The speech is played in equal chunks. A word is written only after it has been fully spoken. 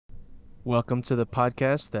Welcome to the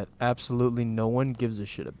podcast that absolutely no one gives a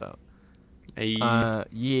shit about. Hey,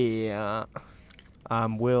 Yeah.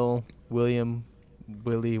 I'm William,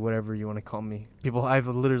 Willie, whatever you want to call me. I have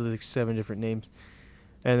literally like 7 different names.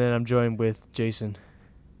 And then I'm joined with Jason.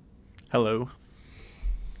 hello.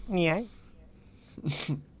 Yes.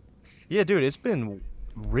 Yeah, dude, it's been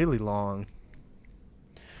really long.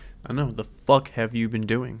 I know, the fuck have you been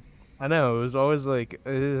doing? I know, it was always like,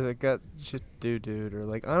 I got shit to do, dude. Or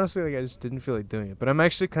like, honestly, like, I just didn't feel like doing it. But I'm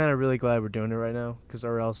actually kind of really glad we're doing it right now. Because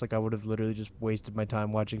or else, like, I would have literally just wasted my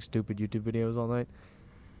time watching stupid YouTube videos all night.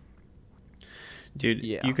 Dude,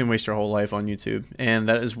 Yeah. you can waste your whole life on YouTube, and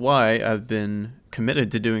that is why I've been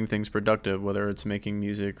committed to doing things productive, whether it's making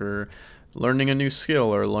music or learning a new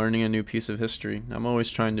skill or learning a new piece of history. I'm always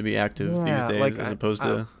trying to be active these Yeah, days like as opposed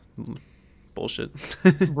to bullshit.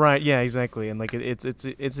 right, yeah, exactly. And like it's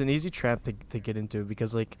an easy trap to get into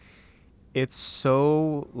because like it's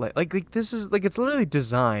so like this is like it's literally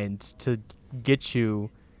designed to get you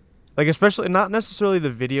like especially not necessarily the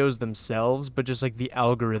videos themselves, but just like the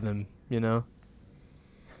algorithm, you know?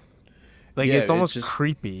 Like Yeah, it's it's almost just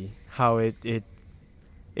creepy how it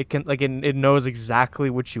can like it knows exactly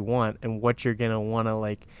what you want and what you're gonna wanna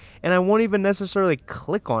like, and I won't even necessarily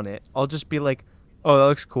click on it. I'll just be like, oh, that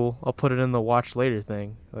looks cool. I'll put it in the watch later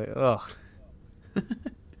thing. Like, ugh.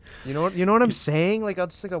 You know what I'm saying? Like I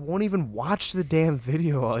won't even watch the damn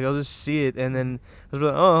video. Like, I'll just see it and then I'll be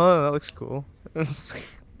like, oh, that looks cool. It's like,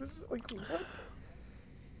 this is like what?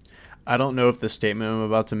 I don't know if the statement I'm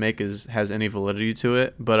about to make has any validity to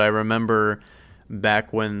it, but I remember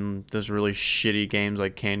back when those really shitty games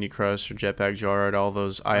like Candy Crush or Jetpack Joyride, all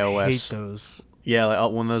those I hate iOS, those. yeah,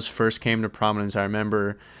 like when those first came to prominence, I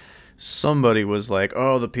remember somebody was like,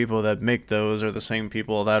 "Oh, the people that make those are the same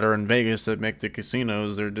people that are in Vegas that make the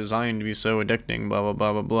casinos. They're designed to be so addicting." Blah blah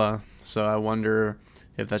blah blah blah. So I wonder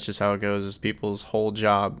if that's just how it goes. Is people's whole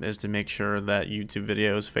job is to make sure that YouTube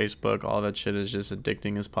videos, Facebook, all that shit is just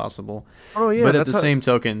addicting as possible. Oh yeah, But at that's the how. same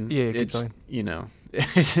token, Yeah, keep it's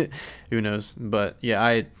going. who knows. But yeah,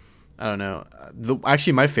 I don't know.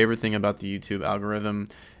 Actually, my favorite thing about the YouTube algorithm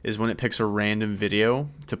is when it picks a random video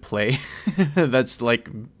to play that's like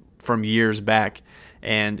from years back,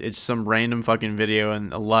 and it's some random fucking video,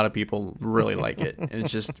 and a lot of people really like it, and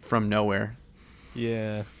it's just from nowhere.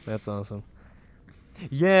 Yeah, that's awesome.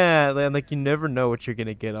 Yeah, like you never know what you're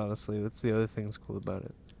gonna get. Honestly, that's the other thing that's cool about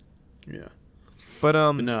it. Yeah. But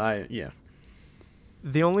But no, yeah.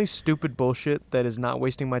 the only stupid bullshit that is not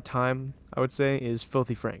wasting my time, I would say, is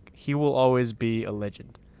Filthy Frank. He will always be a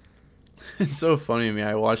legend. It's so funny to me.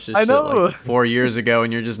 I watched this I shit like know. 4 years ago,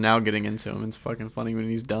 and you're just now getting into him. It's fucking funny when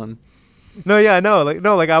he's done. No, yeah, I know. Like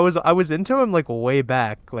no, like I was into him like way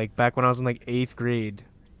back, like back when I was in like 8th grade,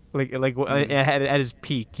 Mm. at his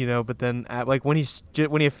peak, you know. But then like when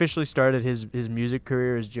he officially started his music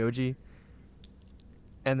career as Joji,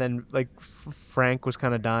 and then like Frank was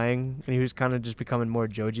kind of dying, and he was kind of just becoming more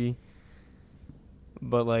Joji.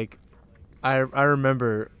 But like I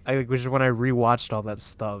remember which is when I rewatched all that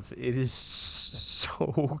stuff. It is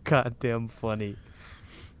so goddamn funny.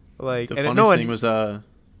 Like The and no, funniest thing and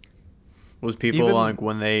was people even like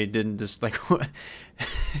when they didn't just like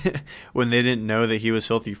when they didn't know that he was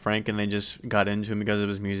Filthy Frank and they just got into him because of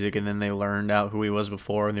his music, and then they learned out who he was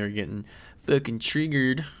before, and they were getting fucking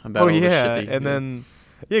triggered oh about all the shit yeah, that he and did. then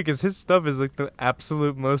yeah, because his stuff is like the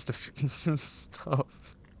absolute most offensive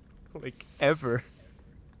stuff like ever.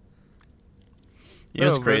 You know,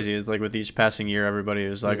 it's No, but crazy. It's like with each passing year, everybody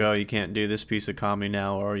was like, yeah, "Oh, you can't do this piece of comedy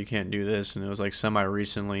now," or "You can't do this," and it was like semi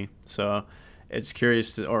recently. So it's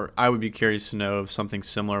curious to, or I would be curious to know if something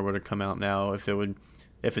similar were to come out now, if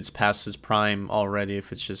it's past its prime already,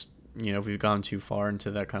 if it's just, if we've gone too far into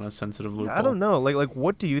that kind of sensitive yeah, I don't loophole. know. Like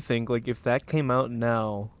what do you think? Like if that came out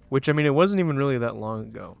now, which I mean, it wasn't even really that long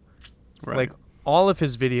ago. Right. Like all of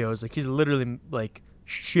his videos, like he's literally like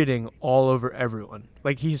shitting all over everyone.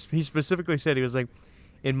 Like he specifically said he was like,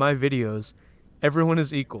 in my videos, everyone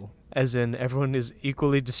is equal, as in everyone is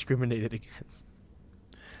equally discriminated against.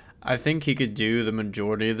 I think he could do the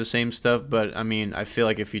majority of the same stuff, but I mean, I feel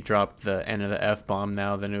like if he dropped the end of the F bomb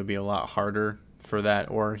now, then it would be a lot harder for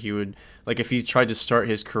that. Or he would, like, if he tried to start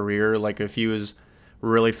his career, like, if he was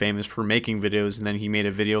really famous for making videos and then he made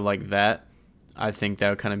a video like that, I think that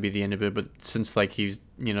would kind of be the end of it. But since, like, he's,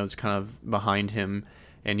 it's kind of behind him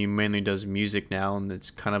and he mainly does music now and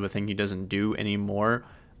it's kind of a thing he doesn't do anymore,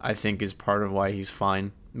 I think is part of why he's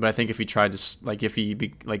fine. But I think if he tried to, like, if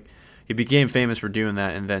he, like, he became famous for doing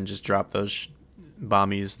that and then just dropped those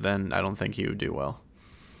bombies, then I don't think he would do well.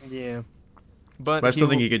 Yeah, But but I he still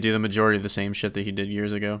think will. he could do the majority of the same shit that he did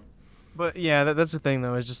years ago. But yeah, that's the thing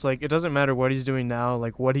though. It's just like it doesn't matter what he's doing now.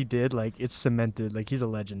 Like what he did, like it's cemented. Like he's a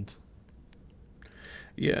legend.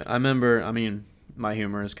 Yeah, I remember. I mean, my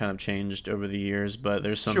humor has kind of changed over the years, but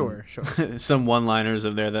there's some Sure, sure. some one-liners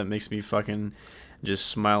of there that makes me fucking just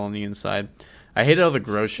smile on the inside. I hate all the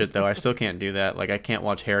gross shit though. I still can't do that. Like I can't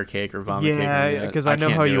watch hair cake or vomit cake. Yeah, because I know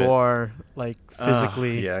can't how do you it. are, like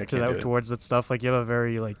physically Yeah, I to can't do that it. towards that stuff. Like you have a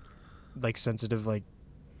very like sensitive like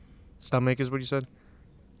stomach is what you said.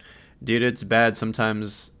 Dude, it's bad.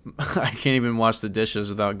 Sometimes I can't even wash the dishes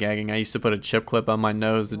without gagging. I used to put a chip clip on my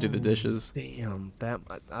nose to do the dishes. Damn, that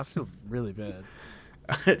I feel really bad.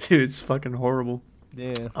 Dude, it's fucking horrible.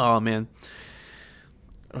 Yeah. Oh man.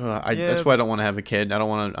 Yeah. That's why I don't want to have a kid. I don't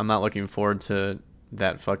want to. I'm not looking forward to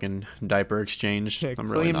that fucking diaper exchange. Yeah, I'm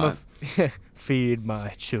really not. Feed my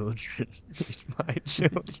children. Feed my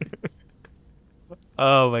children.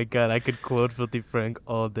 Oh my god, I could quote Filthy Frank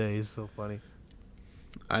all day. It's so funny.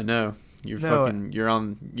 I know. No,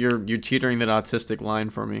 You're teetering that autistic line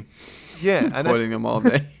for me. yeah, and Quoting them all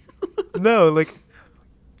day. no,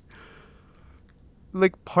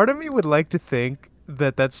 like part of me would like to think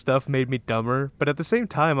that stuff made me dumber, but at the same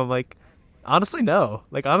time, I'm like, honestly, no.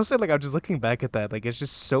 Like honestly, like I'm just looking back at that. Like it's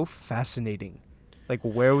just so fascinating, like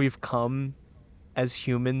where we've come as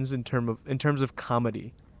humans in terms of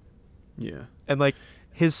comedy. Yeah. And like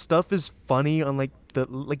his stuff is funny on like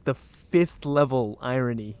the fifth level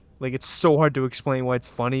irony. Like it's so hard to explain why it's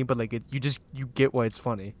funny, but like you get why it's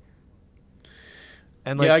funny.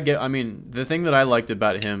 And like I mean, the thing that I liked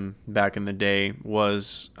about him back in the day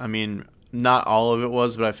was, I mean, not all of it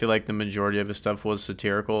was, but I feel like the majority of his stuff was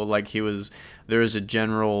satirical. Like there was a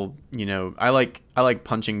general, I like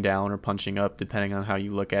punching down or punching up, depending on how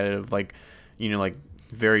you look at it, of like, like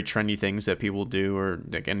very trendy things that people do or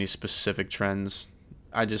like any specific trends.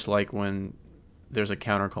 I just like when there's a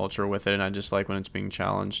counterculture with it, and I just like when it's being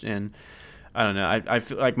challenged. And I don't know. I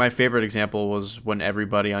feel like my favorite example was when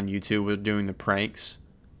everybody on YouTube was doing the pranks.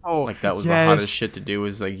 oh Like that was the yes, hottest shit to do,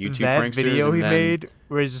 was like YouTube that pranksters. video and he then, made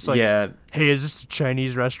where he's just like, yeah, hey, is this a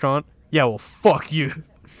Chinese restaurant? Yeah, well, fuck you.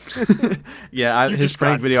 yeah. You His just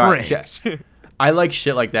prank got video. pranked. I like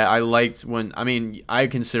shit like that. I liked when, I mean, I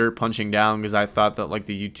considered punching down because I thought that like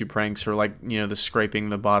the YouTube pranks are like, the scraping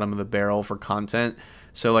the bottom of the barrel for content.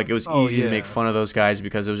 So like it was Oh, easy to make yeah. fun of those guys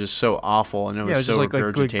because it was just so awful and it Yeah, was it's so just like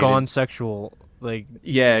regurgitated. gone sexual. Like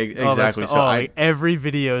Yeah, all that exactly. stuff. So Like every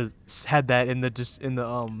video had that in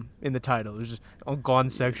the title. It was just gone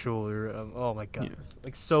sexual or oh my god, yeah,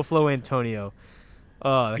 like SoFlo Antonio.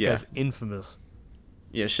 Oh, that yeah, guy's infamous.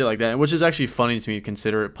 yeah, shit like that, which is actually funny to me to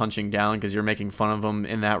consider it punching down because you're making fun of them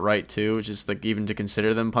in that right too. Which is like even to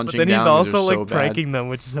consider them But punching then down. he's 'Cause they're also like so bad. pranking them,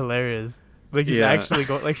 which is hilarious. Like he's Yeah. actually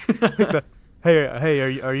going like,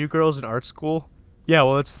 hey, are you girls in art school? Yeah,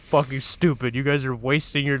 well, that's fucking stupid. You guys are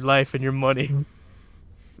wasting your life and your money.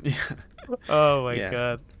 Yeah. Oh my Yeah.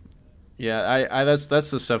 god. Yeah, I that's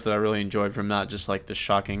the stuff that I really enjoyed from not just like the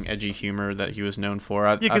shocking, edgy humor that he was known for.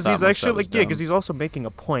 Yeah, because he's actually like dumb. because he's also making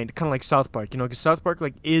a point, kind of like South Park, because South Park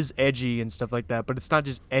like is edgy and stuff like that, but it's not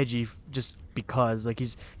just edgy just because like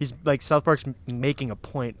he's like South Park's making a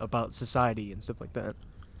point about society and stuff like that.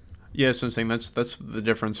 Yeah, so I'm saying that's the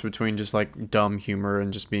difference between just like dumb humor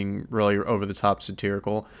and just being really over the top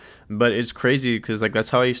satirical. But it's crazy because like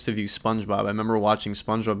that's how I used to view SpongeBob. I remember watching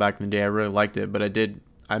SpongeBob back in the day. I really liked it, but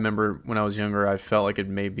I remember when I was younger, I felt like it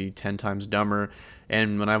may be 10 times dumber.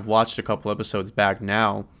 And when I've watched a couple episodes back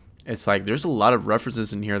now, it's like there's a lot of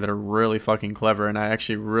references in here that are really fucking clever, and I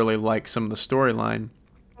actually really like some of the storyline.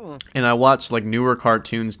 And I watch like newer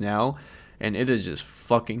cartoons now, and it is just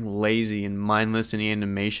fucking lazy and mindless, and the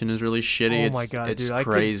animation is really shitty. Oh my god, it's dude!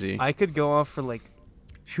 crazy. I could go off for like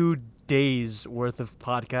 2 days worth of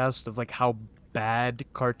podcast of like how bad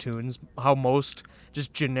cartoons, how most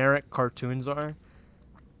just generic cartoons are.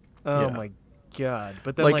 Oh Yeah. my god!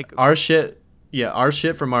 But then like our shit, yeah, our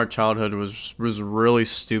shit from our childhood was really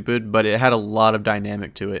stupid, but it had a lot of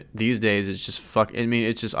dynamic to it. These days, it's just I mean,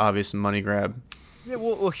 it's just obvious money grab. yeah,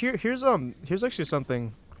 well here's actually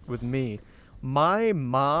something with me. My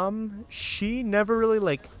mom, she never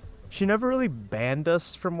really banned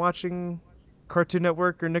us from watching Cartoon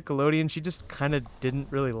Network or Nickelodeon. She just kind of didn't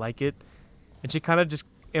really like it, and she kind of just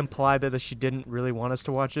implied that she didn't really want us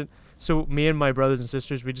to watch it. So me and my brothers and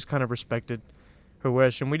sisters, we just kind of respected her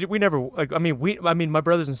wish, and we never like. I mean, my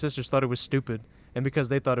brothers and sisters thought it was stupid, and because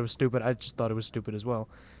they thought it was stupid, I just thought it was stupid as well.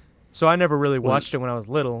 So I never really watched it when I was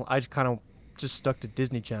little. I kind of just stuck to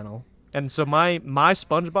Disney Channel, and so my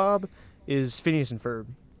SpongeBob is Phineas and Ferb,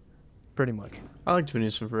 pretty much. I liked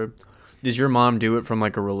Phineas and Ferb. Did your mom do it from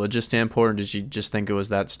like a religious standpoint, or did she just think it was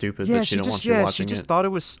that stupid that she didn't want you she watching just it? thought it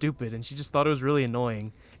was stupid, and she just thought it was really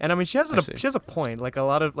annoying. And I mean, I see. she has a point. Like a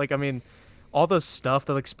lot of like I mean, all the stuff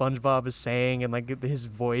that like SpongeBob is saying and like his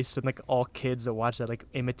voice and like all kids that watch that like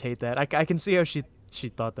imitate that. I can see how she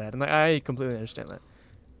thought that, and like, I completely understand that.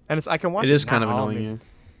 And it's I can watch It it is kind of now. I annoying, mean, yeah.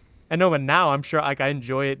 I know, but now I'm sure like I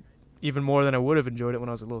enjoy it even more than I would have enjoyed it when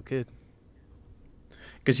I was a little kid.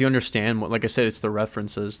 Because you understand what, like I said, it's the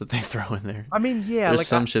references that they throw in there. I mean, yeah, There's like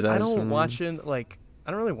some shit that I I just don't remember. watch it like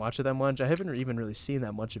I don't really watch it that much. I haven't even really seen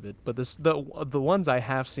that much of it. But the ones I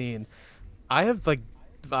have seen, I have like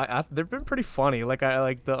they've been pretty funny. Like I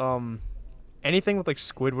like the anything with like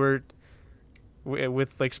Squidward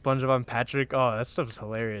with like SpongeBob and Patrick. Oh, that stuff is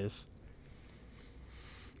hilarious.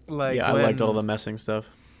 Like Yeah, I liked all the when messing stuff.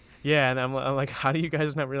 yeah, and I'm like, how do you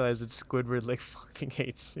guys not realize that Squidward like fucking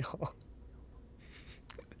hates y'all?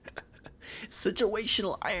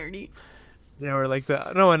 Situational irony. Yeah, or like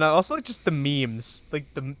the no, and also like just the memes,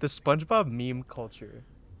 like the SpongeBob meme culture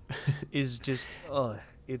is just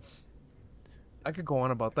it's I could go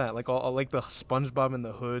on about that. Like all like the SpongeBob in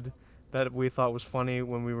the hood that we thought was funny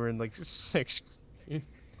when we were in like sixth grade.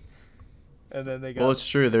 And then they Well, got it's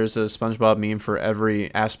true. There's a SpongeBob meme for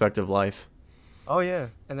every aspect of life. oh yeah,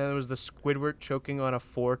 and then there was the Squidward choking on a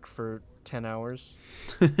fork for 10 hours.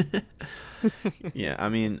 Yeah, I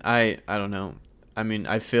mean, I don't know. I mean,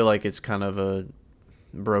 I feel like it's kind of a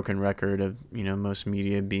broken record of, most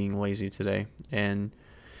media being lazy today. And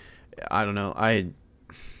I don't know. I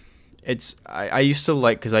used to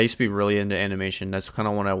like, because I used to be really into animation. That's kind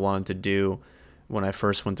of what I wanted to do when I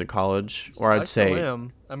first went to college. Or I I'd still say,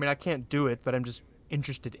 am. I mean, I can't do it, but I'm just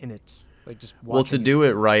interested in it. Like just well, to watching it. do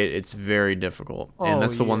it right, it's very difficult. And Oh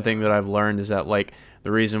that's the one yeah. thing that I've learned is that, like,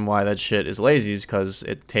 the reason why that shit is lazy is because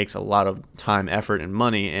it takes a lot of time, effort, and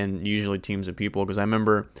money, and usually teams of people. Because I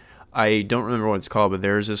don't remember what it's called, but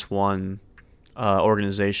there's this one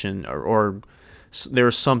organization, or there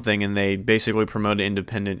was something, and they basically promoted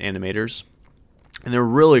independent animators. And they're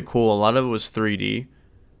really cool. A lot of it was 3D,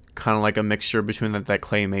 kind of like a mixture between that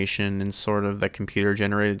claymation and sort of that computer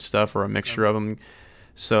generated stuff, or a mixture of them.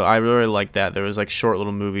 So I really liked that. There was like short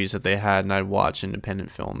little movies that they had, and I'd watch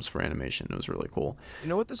independent films for animation. It was really cool. You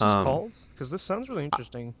know what this is Um, called? Because this sounds really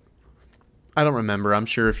interesting. I don't remember. I'm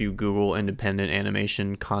sure if you Google independent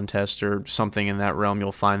animation contest or something in that realm,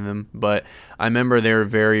 you'll find them. But I remember they were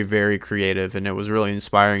very, very creative, and it was really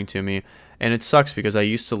inspiring to me. And it sucks because I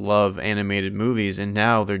used to love animated movies, and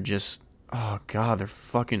now they're just, oh god, they're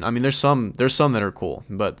fucking. I mean, there's some that are cool,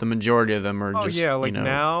 but the majority of them are Oh just, yeah, like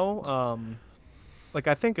now, like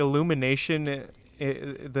I think Illumination,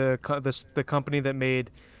 the company that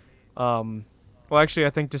made, well actually I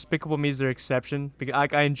think Despicable Me is their exception because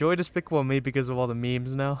I enjoy Despicable Me because of all the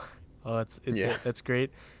memes now. Oh, Yeah. that's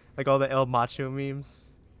great, like all the El Macho memes,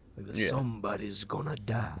 like Yeah. somebody's gonna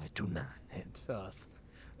die tonight. Oh,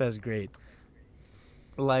 that's great.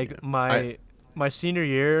 Like I my senior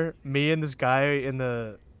year, me and this guy in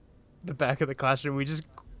the back of the classroom, we just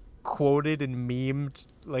quoted and memed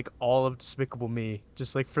like all of Despicable Me,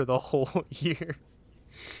 just like for the whole year.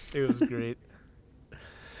 It was great.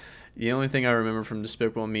 The only thing I remember from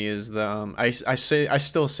Despicable Me is the I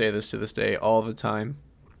still say this to this day all the time.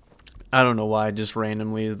 I don't know why, just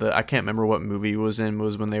randomly I can't remember what movie it was in. It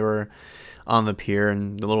was when they were on the pier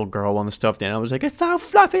and the little girl won the stuffed animal. I was like, "It's so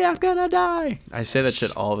fluffy, I'm gonna die." I say that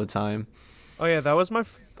shit all the time. Oh yeah, that was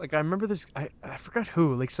like I remember this. I forgot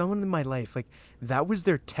who, like someone in my life, like that was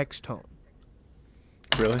their text tone.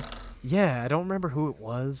 Really? Yeah, I don't remember who it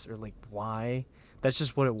was or like why. That's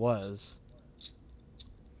just what it was.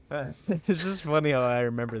 It's just funny how I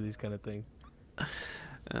remember these kind of things.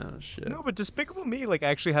 Oh shit. No, but Despicable Me like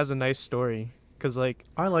actually has a nice story, cause like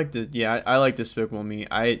I liked it. Yeah, I like Despicable Me.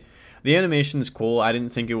 The animation's cool. I didn't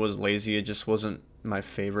think it was lazy. It just wasn't my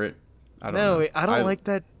favorite. I don't know. no, I don't like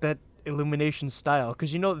that Illumination style,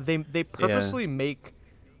 cause you know they Yeah. purposely make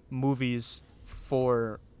movies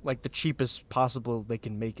for like the cheapest possible they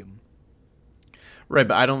can make them. Right,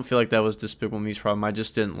 but I don't feel like that was Despicable Me's problem. I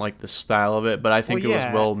just didn't like the style of it, but I Well, think it was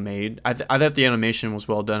yeah, well made. I thought the animation was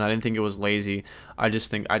well done. I didn't think it was lazy. I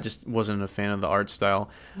just wasn't a fan of the art style.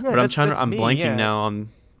 yeah, But that's I'm me, blanking yeah. now.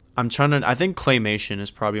 I'm trying to. I think claymation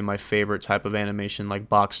is probably my favorite type of animation, like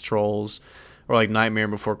Box Trolls, or like Nightmare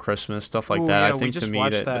Before Christmas, stuff like Oh that. I yeah, we think to just me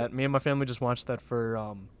watched that that. Me and my family just watched that for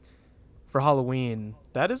Halloween.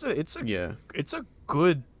 That is yeah, it's a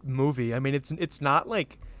good movie. I mean, it's not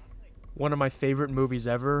like one of my favorite movies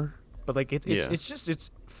ever, but like yeah.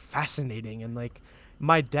 it's fascinating. And like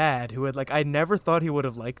my dad, who had like I never thought he would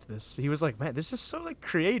have liked this. He was like, "Man, this is so like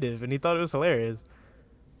creative," and he thought it was hilarious.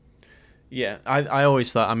 Yeah, I always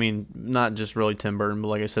thought. I mean, not just really Tim Burton, but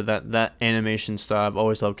like I said, that animation style. I've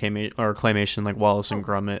always loved claymation, like Wallace and Oh,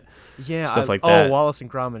 Gromit, yeah. stuff like Oh, that. Wallace and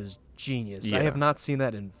Gromit is genius. I have Yeah, not seen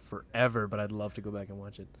that in forever, but I'd love to go back and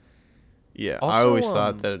watch it. yeah. I Also, always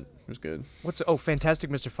thought that it was good. Fantastic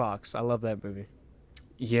Mr. Fox. I love that movie.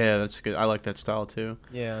 Yeah, that's good. I like that style too.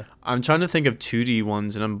 Yeah. I'm trying to think of 2D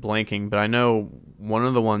ones, and I'm blanking, but I know one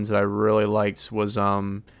of the ones that I really liked was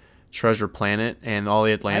Treasure Planet and all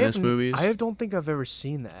the Atlantis movies. Don't think I've ever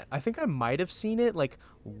seen that. I think I might have seen it like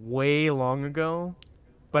way long ago,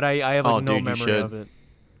 but I have like Oh, no dude, you memory should. of it.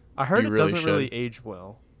 I heard You it really doesn't really should. age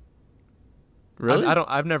well. Really?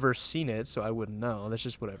 I've never seen it, so I wouldn't know. That's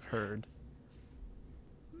just what I've heard.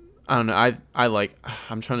 I don't know. I like.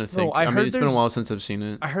 I'm trying to No, think. I mean, it's been a there's while since I've seen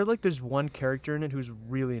it. I heard like there's one character in it who's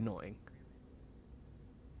really annoying.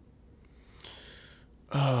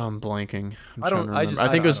 Oh, I'm blanking. I'm I trying don't to I remember. just I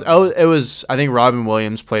think it I was. don't Oh, know. it was. I think Robin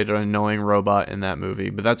Williams played an annoying robot in that movie,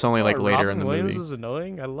 but that's only Oh, like later in Robin the Williams movie. was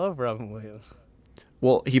annoying. I love Robin Williams.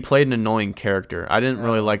 Well, he played an annoying character. I didn't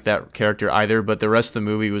really Oh. like that character either, but the rest of the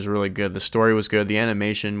movie was really good. The story was good. The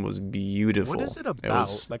animation was What beautiful. is it It about?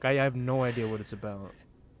 was. Like I have no idea what it's about.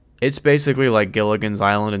 It's basically like Gilligan's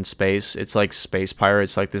Island in space. It's like space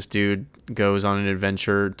pirates. Like this dude goes on an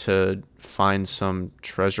adventure to find some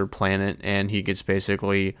treasure planet, and he gets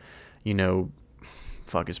basically, you know,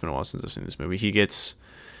 fuck. It's been a while since I've seen this movie. He gets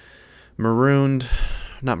marooned,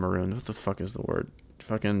 not marooned. What the fuck is the word?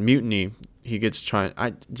 Fucking mutiny. He gets trying. So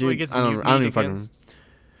he Dude. gets I don't mutinied even fucking. against.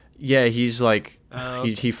 Yeah, he's like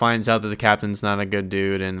Okay. he finds out that the captain's not a good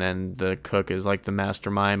dude, and then the cook is like the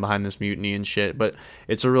mastermind behind this mutiny and shit. But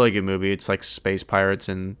it's a really good movie. It's like space pirates,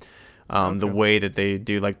 and the Okay. way that they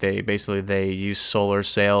do, like they use solar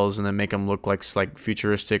sails and then make them look like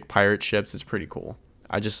futuristic pirate ships. It's pretty cool.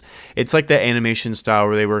 It's like that animation style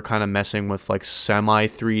where they were kind of messing with like semi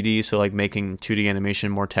 3D, so like making 2D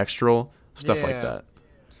animation more textural, stuff like Yeah. that.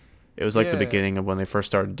 It was like the Yeah. beginning of when they first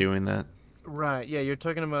started doing that. Right. Yeah, you're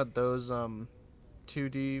talking about those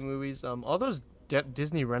 2D movies. All those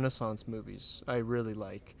Disney Renaissance movies I really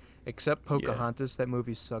like. Except Yeah. Pocahontas, that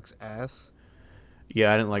movie sucks ass.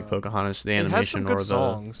 Yeah, I didn't like Um, Pocahontas, the it has some animation good or the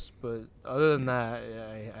songs, but other than that,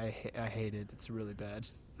 I hate it. It's really bad.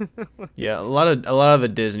 yeah, a lot of the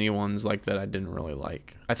Disney ones like that I didn't really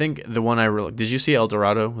like. I think the one I really did you see El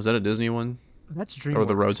Dorado? Was that a Disney one That's or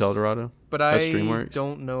The Road to El DreamWorks, Dorado? but That's I DreamWorks.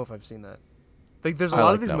 don't know if I've seen that. Like, there's a I lot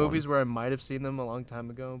of like these that movies one. where I might have seen them a long time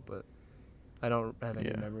ago, but I don't have any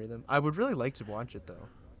Yeah, memory of them. I would really like to watch it though.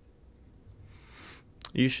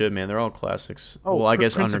 you should, man. They're all classics. Oh, Well, I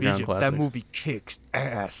guess Prince of underground Egypt. classics. That movie kicks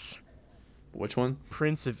ass. Which one?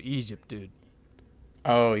 Prince of Egypt, dude.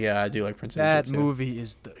 Oh yeah, I do like Prince of That Egypt too. movie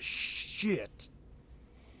is the shit.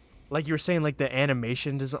 Like you were saying, like the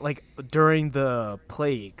animation design, like during the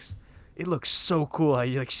plagues, it looks so cool. How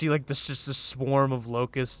you like see like this just a swarm of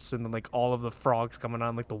locusts and then like all of the frogs coming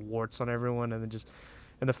on, like the warts on everyone, and then just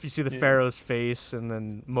you see the Yeah. Pharaoh's face and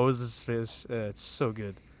then Moses' face. It's so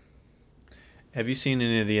good. Have you seen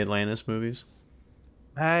any of the Atlantis movies?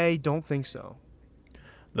 I don't think so.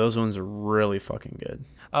 Those ones are really fucking good.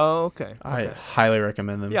 Oh, okay. I Okay. highly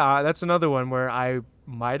recommend them. Yeah, that's another one where I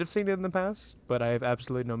might have seen it in the past, but I have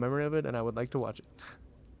absolutely no memory of it, and I would like to watch it.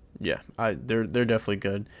 Yeah, they're definitely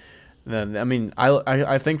good. Then I mean,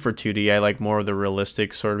 I think for 2D, I like more of the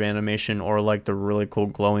realistic sort of animation, or like the really cool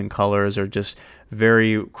glowing colors, or just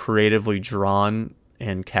very creatively drawn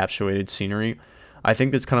and captivated scenery. I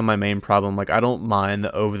think that's kind of my main problem. Like, I don't mind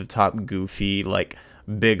the over the top, goofy, like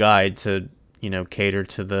big eyed to cater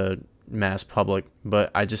to the mass public,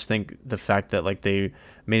 but I just think the fact that like they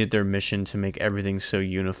made it their mission to make everything so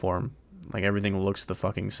uniform, like everything looks the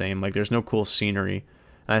fucking same. Like there's no cool scenery.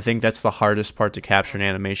 And I think that's the hardest part to capture in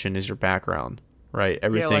animation is your background, right? Yeah,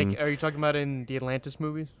 Everything. like, are you talking about in the Atlantis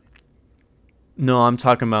movies? No, I'm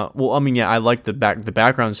talking about. Well, I mean, yeah, I like the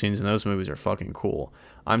background scenes in those movies are fucking cool.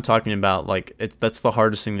 I'm talking about like that's the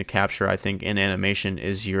hardest thing to capture. I think in animation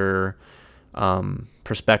is your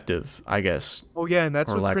perspective, I guess, Oh yeah, and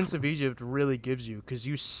that's or what lack. Prince of Egypt really gives you, because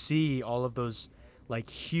you see all of those like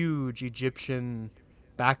huge Egyptian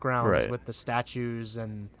backgrounds Right. with the statues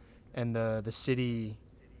and the city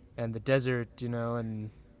and the desert, and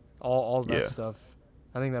all that Yeah. stuff.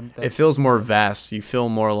 I think It feels more vast. You feel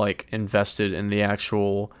more like invested in the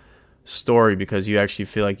actual story because you actually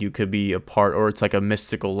feel like you could be a part, or it's like a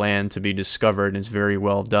mystical land to be discovered, and it's very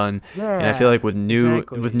well done. And I feel yeah, like with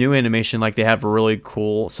exactly. new animation, like they have really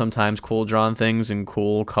cool, sometimes cool drawn things and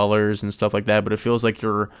cool colors and stuff like that, but it feels like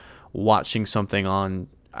you're watching something on.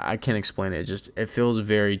 I can't explain it. It feels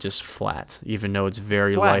very just flat, even though it's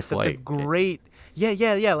very Flat. That's a lifelike. great.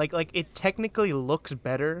 Yeah. Like it technically looks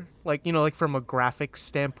better, like like from a graphics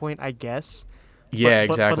standpoint, I guess. Yeah, But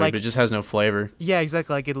exactly. But it like just has no flavor. yeah,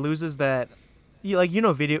 exactly. Like it loses that.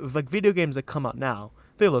 Video games that come out now,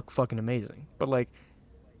 they look fucking amazing, but like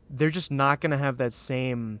they're just not gonna have that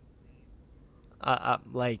same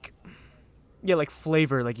like like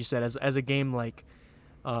flavor, like you said, as a game like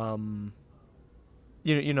um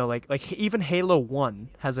like even Halo 1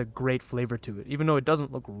 has a great flavor to it, even though it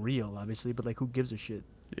doesn't look real, obviously, but like who gives a shit?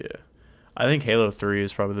 Yeah. I think Halo 3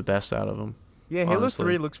 is probably the best out of them, Yeah, Halo honestly.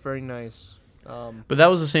 3 looks very nice. But that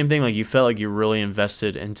was the same thing. Like you felt like you really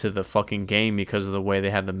invested into the fucking game because of the way they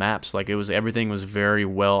had the maps. Like it was everything was very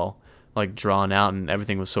well like drawn out and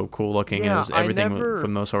everything was so cool looking and it Yeah, was I everything for never the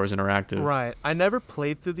most part was interactive. Right. I never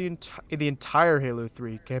played through the entire Halo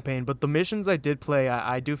 3 campaign, but the missions I did play,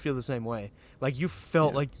 I do feel the same way. Like you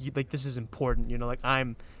felt Yeah. like this is important, like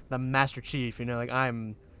I'm the Master Chief, like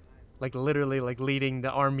I'm like literally like leading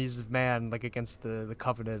the armies of man like against the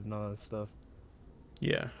Covenant and all that stuff.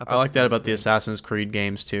 Yeah. I I thought like that that was about the great. Assassin's Creed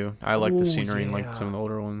games too. I like the Oh scenery in like some of yeah. the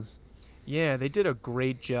older ones. Yeah, they did a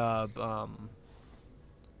great job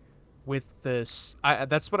with this.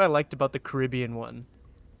 That's what I liked about the Caribbean one,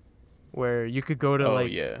 where you could go to Oh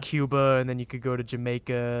like yeah. Cuba and then you could go to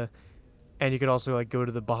Jamaica and you could also like go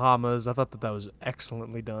to the Bahamas. I thought that was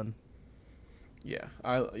excellently done. Yeah.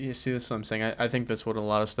 You see that's what I'm saying. I think that's what a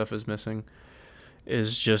lot of stuff is missing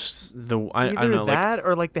is just I don't Either know like that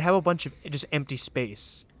or like they have a bunch of just empty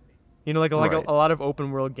space. Like right. a lot of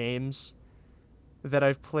open world games that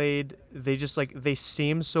I've played, they just like they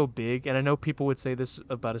seem so big, and I know people would say this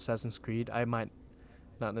about Assassin's Creed. I might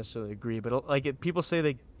not necessarily agree, but people say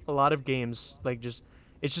that a lot of games like just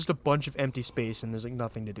it's just a bunch of empty space and there's like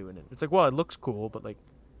nothing to do in it. It's like, well, it looks cool, but like,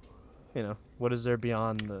 what is there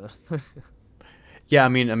beyond the Yeah, I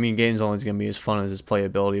mean, games always gonna be as fun as its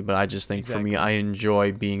playability, but I just think for me, exactly. I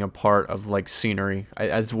enjoy being a part of like scenery.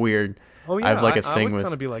 It's weird. Oh I have yeah, like a I thing would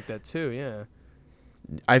kind with. of be like that too. Yeah.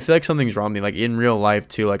 I feel like something's wrong with me, like in real life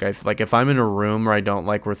too. Like if I'm in a room where I don't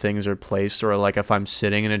like where things are placed, or like if I'm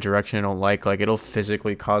sitting in a direction I don't like it'll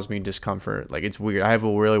physically cause me discomfort. Like it's weird. I have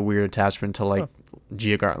a really weird attachment to Huh.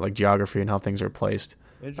 like geography and how things are placed.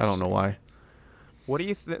 I don't know Interesting. why. What do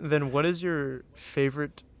you then? What is your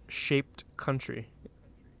favorite shaped country?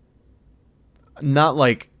 Not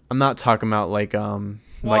like I'm not talking about Well,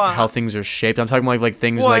 like how things are shaped. I'm talking about like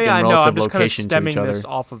things like yeah, in I know. I'm relative just kind of location to each stemming this other.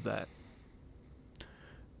 off of that.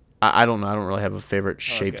 I don't know. I don't really have a favorite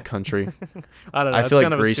Oh, okay. shaped country. I don't know. I That's feel like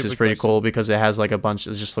kind of a Greece is stupid pretty question. cool because it has like a bunch.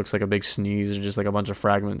 It just looks like a big sneeze or just like a bunch of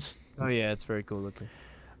fragments. Oh yeah, it's very cool looking.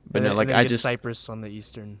 But no, And like then you I get just Cyprus on the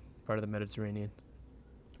eastern part of the Mediterranean.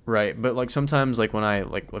 right. But like sometimes like when I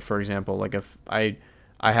like for example like if I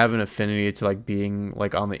have an affinity to like being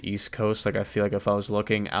like on the East Coast. Like I feel like if I was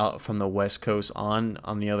looking out from the West Coast on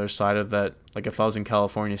the other side of that, like if I was in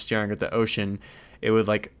California staring at the ocean, it would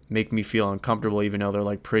like make me feel uncomfortable even though they're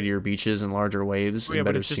like prettier beaches and larger waves Oh, yeah, and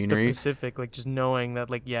but better it's just the scenery Pacific, like just knowing that,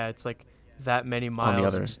 like, yeah, it's like that many on the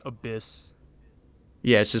miles of other. just abyss.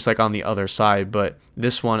 Yeah, it's just like on the other side. But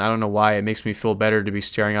this one, I don't know why it makes me feel better to be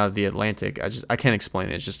staring out of the Atlantic. I can't explain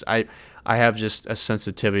it. It's just I have just a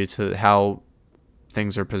sensitivity to how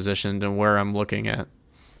things are positioned and where I'm looking at.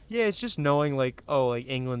 Yeah, it's just knowing, like, oh, like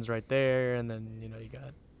England's right there, and then you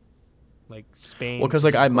got like Well, Spain because just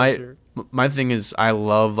like so closer. my thing is I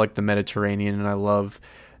love like the Mediterranean and I love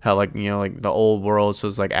how like like the old world, so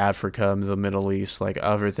it's like Africa, the Middle East, like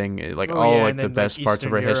everything, like Oh all yeah, like and the then like best parts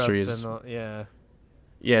of Eastern our Europe history and is all, yeah.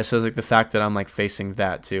 yeah. So like the fact that I'm like facing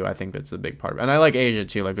that too, I think that's a big part of it. And I like Asia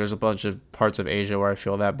too. Like there's a bunch of parts of Asia where I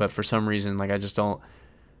feel that, but for some reason like I just don't.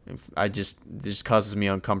 It just causes me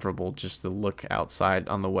uncomfortable just to look outside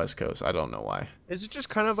on the West Coast. I don't know why. Is it just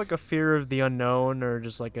kind of like a fear of the unknown, or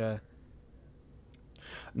just like a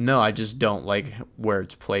No, I just don't like where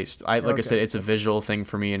it's placed. Like I said, okay, it's a visual thing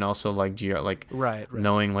for me, and also like like right?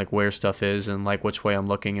 knowing like where stuff is and like which way I'm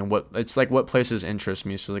looking and what it's like what places interest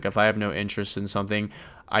me. So like if I have no interest in something,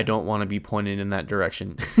 I don't want to be pointed in that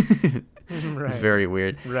direction. It's Right, very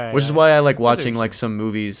weird. right. Which is why I like I see what you're watching like saying. some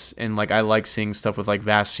movies and like I like seeing stuff with like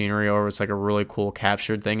vast scenery or it's like a really cool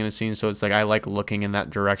captured thing in a scene. So it's like I like looking in that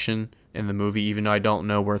direction in the movie, even though I don't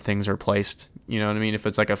know where things are placed. You know what I mean? If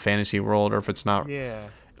it's like a fantasy world or if it's not Yeah.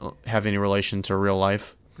 have any relation to real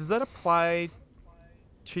life. Does that apply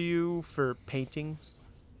to you for paintings?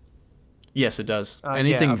 Yes, it does. Yeah.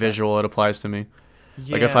 Anything Okay. visual, it applies to me.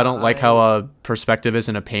 Like if I Yeah, don't like how a perspective is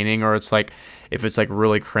in a painting, or it's like if it's like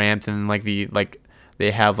really cramped and like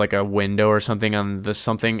they have like a window or something on the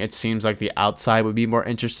something, it seems like the outside would be more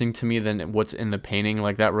interesting to me than what's in the painting.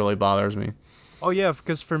 Like that really bothers me. Oh yeah,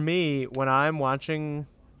 because for me, when I'm watching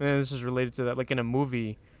and this is related to that. Like in a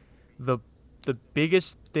movie, the the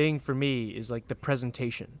biggest thing for me is like the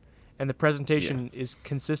presentation, and the Yeah. presentation is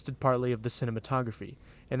consisted partly of the cinematography,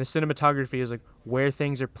 and the cinematography is like where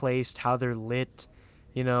things are placed, how they're lit,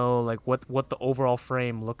 like what the overall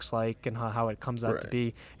frame looks like and how it comes out to Right.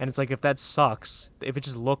 be. And it's like if that sucks, if it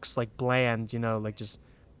just looks like bland, like just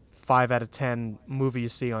 5 out of 10 movie you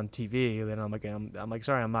see on TV, then I'm like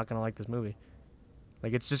sorry, I'm not gonna like this movie.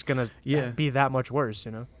 Like it's just gonna Yeah. be that much worse.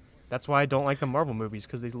 That's why I don't like the Marvel movies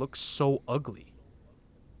because they look so ugly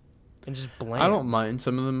and just I don't bland. mind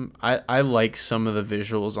some of them. I like some of the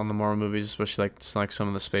visuals on the Marvel movies, especially like some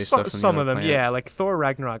of the space stuff on the Some other of them, yeah, planets. like Thor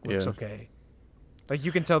Ragnarok looks Yeah. okay. Like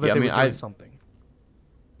you can tell that Yeah, I they were mean doing I something.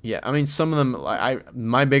 yeah, I mean some of them like I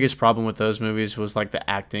my biggest problem with those movies was like the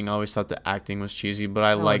acting. I always thought the acting was cheesy, but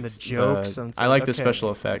Oh, and the jokes, and it's I like like the special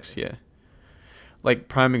okay. effects, yeah. Like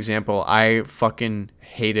prime example, I fucking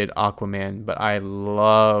hated Aquaman, but I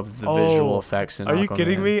loved the visual Oh, effects in are you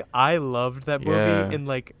kidding Aquaman. me? I loved that movie. Yeah. In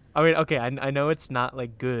like, I mean, okay, I know it's not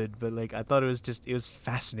like good, but like I thought it was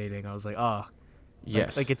fascinating. I was like, oh,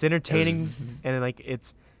 like Yes. it's It was entertaining and like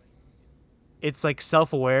it's like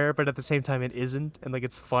self-aware, but at the same time it isn't, and like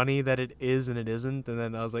it's funny that it is and it isn't. And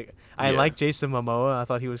then I was like, I yeah. like Jason Momoa. I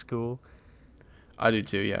thought he was cool. I do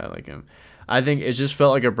too. Yeah, I like him. I think it just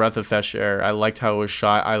felt like a breath of fresh air. I liked how it was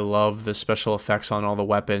shot. I love the special effects on all the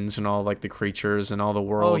weapons and all like the creatures and all the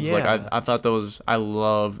Oh worlds. Like yeah, I thought that was I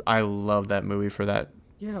love that movie for that.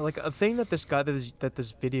 yeah. Like a thing that this guy that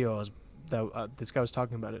this video was that this guy was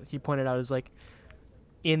talking about it. He pointed out is like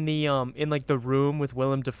in like the room with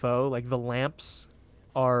Willem Dafoe, like the lamps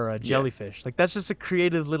are Yeah, jellyfish. Like that's just a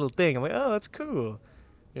creative little thing. I'm like, oh, that's cool.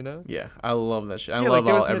 You know? yeah. I love that shit. I Yeah, like love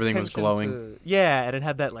there how was an everything was attention glowing. to yeah, and it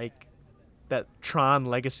had that like that Tron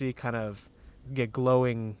Legacy kind of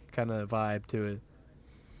glowing kind of vibe to it.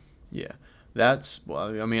 Yeah, that's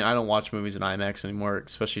well. I mean, I don't watch movies in IMAX anymore,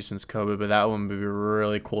 especially since COVID. But that one would be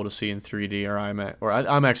really cool to see in 3D or IMAX. Or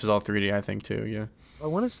IMAX is all 3D, I think too. Yeah, I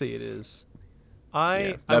want to say it is.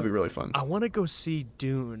 yeah. I That'd be really fun. I want to go see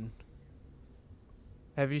Dune.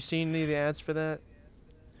 Have you seen any of the ads for that?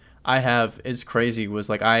 I have. It's crazy. Was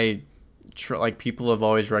like like people have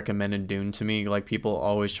always recommended Dune to me. Like people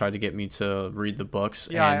always try to get me to read the books,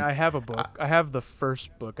 Yeah, and I have a I, book. I have the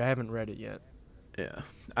first book. I haven't read it yet. yeah,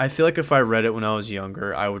 I feel like if I read it when I was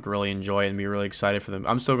younger, I would really enjoy it and be really excited for them.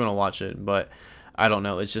 I'm still gonna watch it, but I don't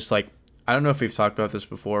know. It's just like I don't know if we've talked about this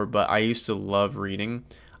before, but I used to love reading.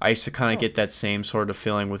 I used to kind of Oh, get that same sort of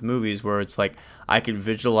feeling with movies where it's like I could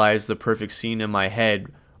visualize the perfect scene in my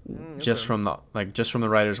head just okay. from the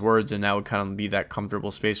writer's words, and that would kind of be that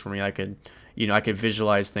comfortable space for me. I could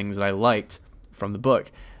visualize things that I liked from the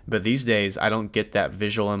book. But these days I don't get that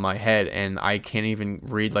visual in my head, and I can't even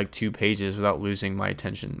read like 2 pages without losing my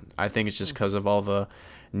attention. I think it's just because of all the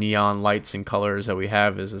neon lights and colors that we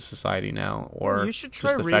have as a society now, Yeah, you or should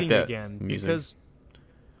try just the fact reading that again music. because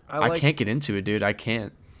I I like can't get into it, dude. I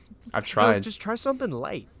can't. I've no, tried. just try something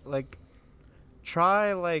light. Like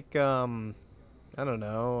try like I don't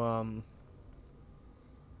know,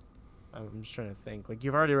 I'm just trying to think. Like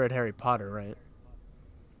you've already read Harry Potter, right?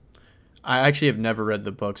 I actually have never read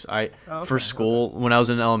the books. Oh, For okay, okay. school, when I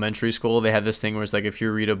was in elementary school, they had this thing where it's like if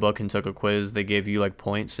you read a book and took a quiz, they gave you like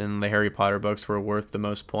points, and the Harry Potter books were worth the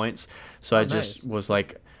most points. So Oh, I just nice. was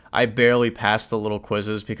like, I barely passed the little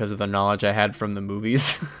quizzes because of the knowledge I had from the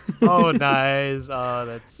movies. Oh, nice. Oh,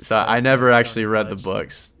 So I that's never kind actually of read the clutch.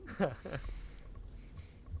 books.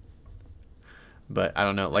 But I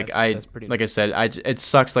don't know. That's pretty Like I nice. said, it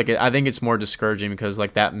sucks. I think it's more discouraging because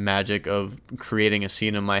like that magic of creating a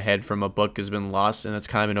scene in my head from a book has been lost, and it's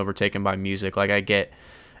kind of been overtaken by music. Like I get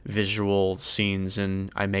visual scenes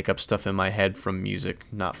and I make up stuff in my head from music,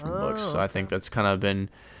 not from books. Oh, So I okay. think that's kind of been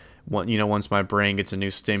once my brain gets a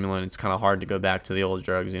new stimulant, it's kind of hard to go back to the old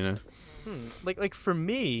drugs. Like for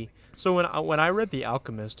me, so when I read The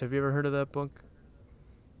Alchemist, have you ever heard of that book?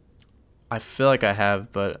 I feel like I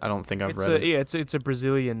have, but I don't think I've It's read it. it's a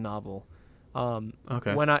Brazilian novel.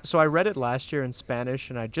 Okay. I read it last year in Spanish,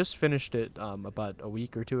 and I just finished it about a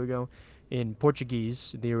week or two ago in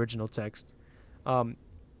Portuguese, the original text. Um,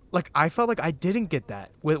 like I felt like I didn't get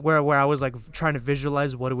that where I was like trying to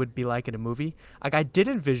visualize what it would be like in a movie. Like I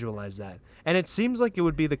didn't visualize that, and it seems like it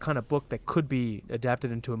would be the kind of book that could be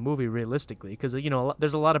adapted into a movie realistically, because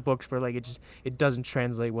there's a lot of books where like it doesn't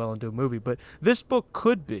translate well into a movie, but this book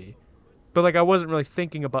could be. But like I wasn't really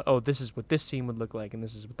thinking about, oh, this is what this scene would look like and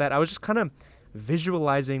this is what that. I was just kind of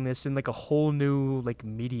visualizing this in like a whole new like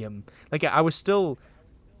medium. Like I was still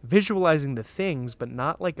visualizing the things, but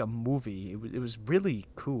not like a movie. It was really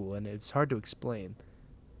cool, and it's hard to explain.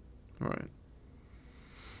 All right.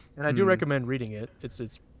 And I do Hmm. recommend reading it.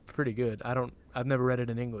 It's pretty good. I've never read it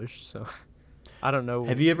in English, so I don't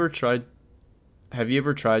Have know. you ever tried? Have you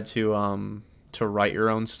ever tried to write your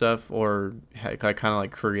own stuff or like kind of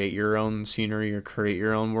like create your own scenery or create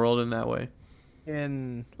your own world in that way?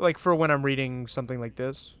 And like for when I'm reading something like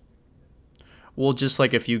this. Well, just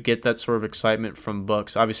like if you get that sort of excitement from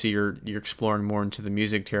books, obviously you're exploring more into the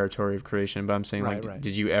music territory of creation. But I'm saying Right, like, right.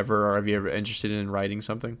 did you ever or have you ever interested in writing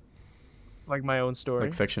something Like my own like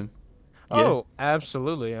story. fiction? Yeah. Oh,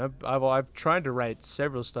 absolutely. I've tried to write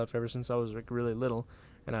several stuff ever since I was like really little,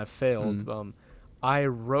 and I've Hmm. failed. I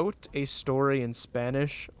wrote a story in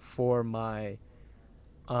Spanish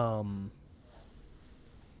um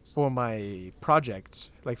for my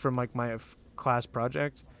project, like for like my class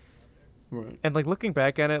project. Right. And like looking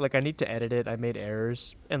back at it, like I need to edit it. I made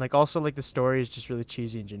errors, and like also like the story is just really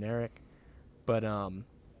cheesy and generic. But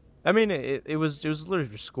I mean, it was literally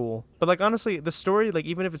for school. But like honestly, the story, like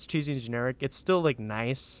even if it's cheesy and generic, it's still like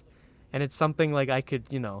nice, and it's something like I could,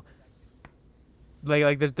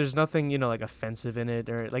 like there's nothing like offensive in it,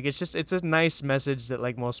 or like it's a nice message that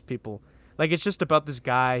like most people like. It's just about this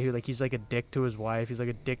guy who like he's like a dick to his wife, he's like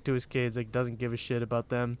a dick to his kids, like doesn't give a shit about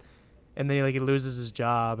them, and then he loses his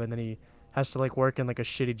job, and then he has to like work in like a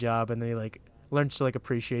shitty job, and then he like learns to like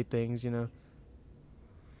appreciate things.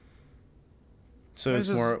 So It's it's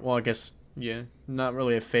just more, well, I guess, yeah, not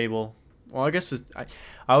really a fable. Well, I guess I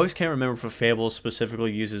always can't remember if a fable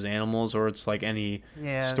specifically uses animals or it's like any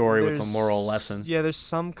Yeah, story with a moral lesson. there's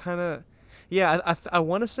some kind of yeah. I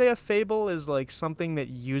want to say a fable is like something that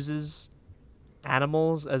uses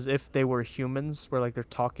animals as if they were humans, where like they're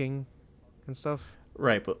talking and stuff.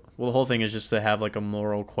 Right, but well, the whole thing is just to have like a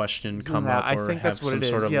moral question come Yeah, up I or think have that's what some it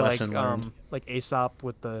sort is. of Yeah, lesson learned. like Aesop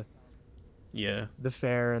with Yeah, the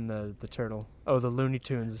fair and the turtle. Oh, the Looney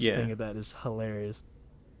Tunes yeah, thing of that is hilarious.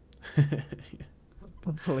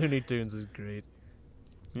 Looney Tunes is great.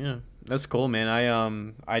 yeah. That's cool, man.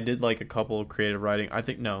 I did like a couple of creative writing. I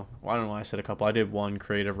think no, I don't know why I said a couple. I did one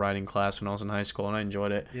creative writing class when I was in high school, and I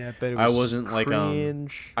enjoyed it. Yeah, but it I was wasn't like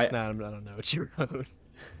cringe. I Nah, I don't know what you wrote.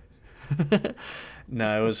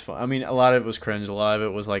 no, it was fun. I mean, a lot of it was cringe. A lot of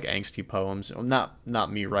it was like angsty poems. Well,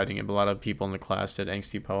 not me writing it, but a lot of people in the class did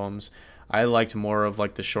angsty poems. I liked more of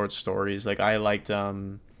like the short stories. Like I liked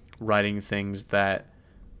writing things that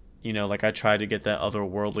like I tried to get that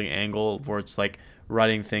otherworldly angle where it's like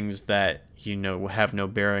writing things that have no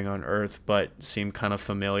bearing on Earth but seem kind of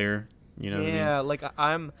familiar. You know what I mean? Yeah, like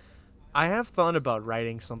I have thought about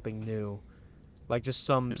writing something new, like just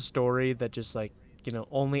some story that just like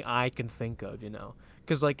only I can think of.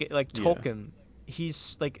 Because like Yeah. Tolkien,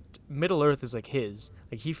 he's like Middle Earth is like his.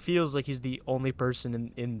 Like he feels like he's the only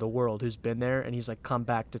person in the world who's been there, and he's like come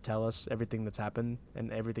back to tell us everything that's happened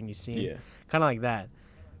and everything he's seen, Yeah. kind of like that.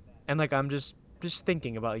 And like I'm just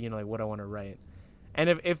thinking about like what I want to write. And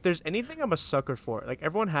if there's anything I'm a sucker for, like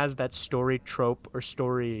everyone has that story trope or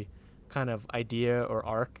story kind of idea or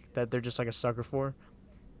arc that they're just like a sucker for.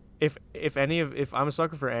 If I'm a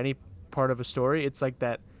sucker for any part of a story, it's like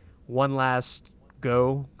that one last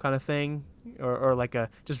go kind of thing, or like a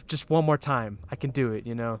just one more time I can do it.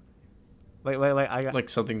 Like I got Like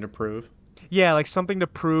something to prove. yeah, like something to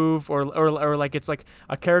prove, or like it's like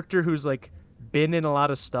a character who's like been in a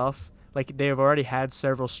lot of stuff. Like they have already had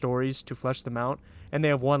several stories to flesh them out, and they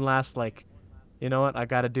have one last like, you know what? I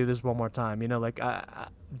got to do this one more time. Like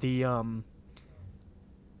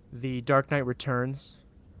the Dark Knight Returns,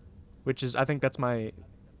 which is I think that's my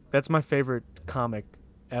favorite comic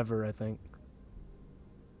ever. I think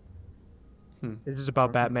Hmm. it's just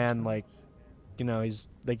about Dark Knight Batman. Returns.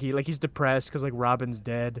 Like he's depressed because like Robin's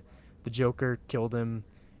dead, the Joker killed him,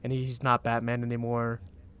 and he's not Batman anymore.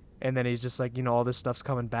 And then he's just like all this stuff's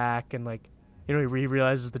coming back, and like he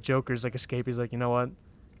realizes the Joker's like escape. He's like, you know what?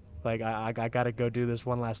 Like I gotta go do this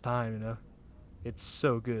one last time. It's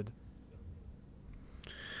so good.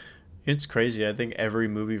 It's crazy. I think every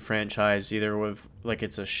movie franchise, either with like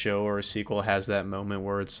it's a show or a sequel, has that moment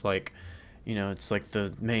where it's like, it's like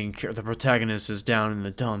the protagonist is down in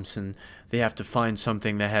the dumps and they have to find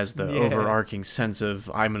something that has the Yeah. overarching sense of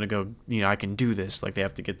I'm gonna go, I can do this. Like they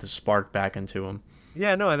have to get the spark back into them.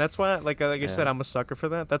 Yeah, no, and that's why, like I Yeah. said, I'm a sucker for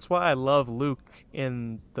that. That's why I love Luke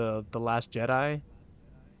in the Last Jedi.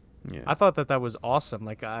 Yeah. I thought that was awesome.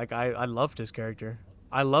 Like I loved his character.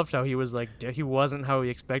 I loved how he was like he wasn't how he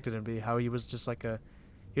expected him to be. How he was just like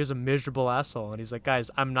he was a miserable asshole, and he's like,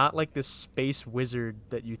 guys, I'm not like this space wizard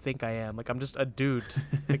that you think I am. Like I'm just a dude.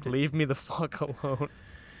 Like leave me the fuck alone.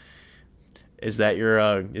 Is that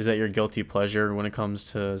your guilty pleasure when it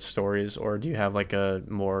comes to stories, or do you have like a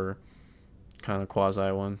more kind of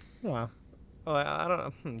quasi one? Yeah. Oh, I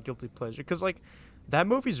don't know. Guilty pleasure, because like That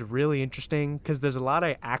movie's really interesting because there's a lot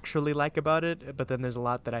I actually like about it, but then there's a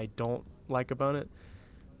lot that I don't like about it.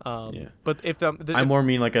 Yeah. But I more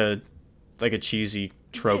mean like a cheesy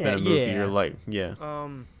trope in yeah, a movie. You're yeah. like, yeah.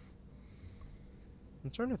 Um,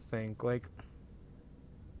 I'm trying to think. Like,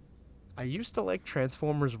 I used to like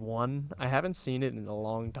Transformers One. I haven't seen it in a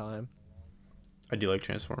long time. I do like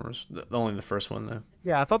Transformers. Only the first one though.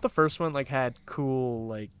 Yeah, I thought the first one like had cool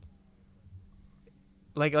like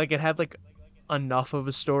it had like enough of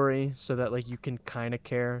a story so that like you can kind of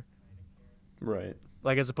care. Right.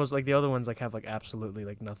 Like as opposed to like the other ones like have like absolutely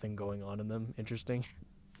like nothing going on in them. Interesting.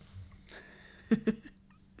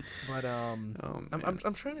 But Oh man.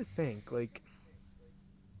 I'm trying to think like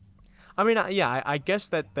I mean yeah I guess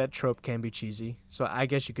that trope can be cheesy. So I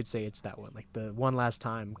guess you could say it's that one like the one last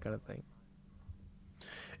time kind of thing.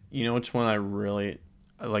 You know which one I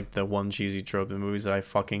like the one cheesy trope in movies that I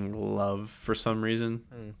fucking love for some reason?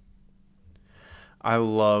 Mm. I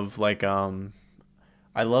love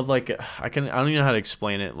I don't even know how to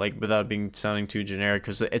explain it like without being sounding too generic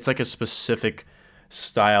because it's like a specific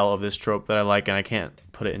style of this trope that I like and I can't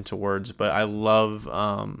put it into words, but I love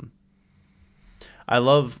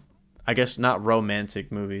I guess not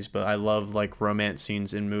romantic movies, but I love like romance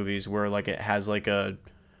scenes in movies where like it has like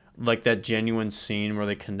that genuine scene where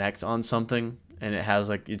they connect on something and it has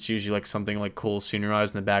like it's usually like something like cool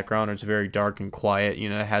scenerized in the background or it's very dark and quiet, you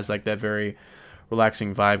know, it has like that very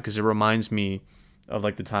relaxing vibe because it reminds me of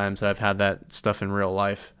like the times that I've had that stuff in real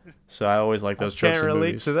life. So I always like I those can't tropes in relate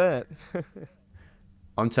movies. to that.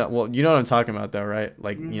 Well, you know what I'm talking about though, right?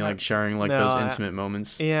 Like, you know, I, like sharing like no, those intimate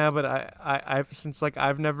moments. yeah, but I've since like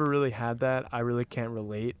I've never really had that. I really can't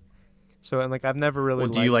relate. So and like I've never really Well,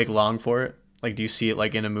 do you like liked. long for it? Like, do you see it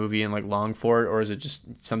like in a movie and like long for it, or is it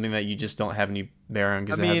just something that you just don't have any bear on I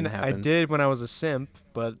because it mean, hasn't I happened? did when I was a simp,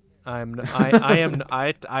 but I am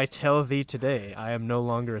I tell thee today, I am no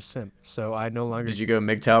longer a simp. So I no longer. Did you go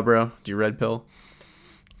MGTOW, bro? Did you red pill?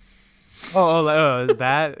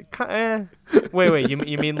 that. Wait,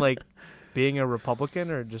 you mean like being a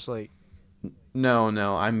Republican or just like No,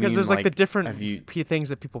 no. I because mean, there's like the like, different have you? things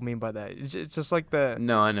that people mean by that. It's just like the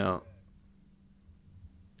No, I know.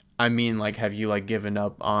 I mean, like, have you like given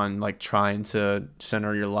up on like trying to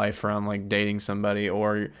center your life around like dating somebody,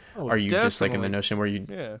 or oh are you just like in the definitely notion where you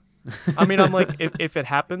yeah. I mean, I'm like if it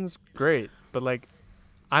happens, great, but like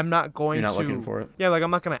I'm not you're going not looking to for it? yeah like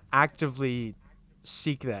I'm not gonna actively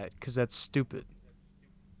seek that because that's stupid.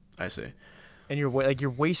 I see. And you're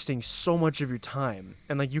wasting so much of your time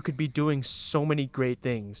and like you could be doing so many great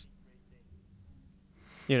things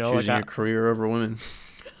like Choosing your career over women.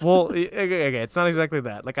 okay, it's not exactly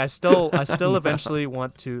that like I still No. eventually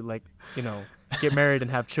want to like get married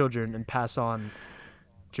and have children and pass on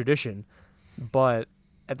tradition, but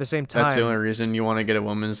at the same That's the only time reason you want to get a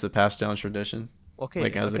woman is to pass down tradition, okay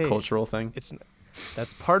like as a okay cultural thing. it's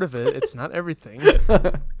that's part of it, it's not everything.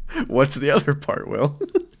 What's the other part, Will?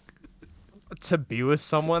 To be with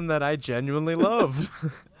someone that I genuinely love.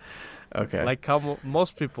 Okay. Like how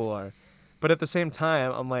most people are. But at the same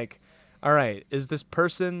time, I'm like, all right, is this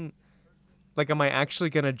person like, am I actually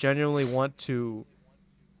gonna genuinely want to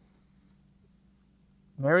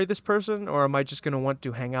marry this person, or am I just gonna want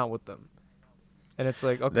to hang out with them? And it's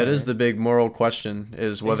like, That is okay, the big moral question,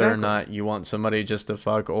 is whether or exactly, not you want somebody just to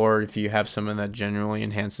fuck or if you have someone that genuinely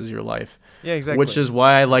enhances your life. yeah, Which exactly, is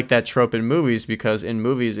why I like that trope in movies, because in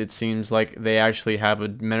movies it seems like they actually have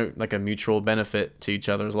like a mutual benefit to each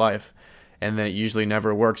other's life. And then it usually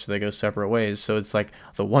never works, so they go separate ways. So it's like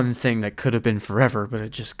the one thing that could have been forever, but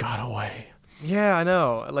it just got away. yeah, I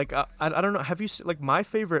know. Like, I don't know. Have you like my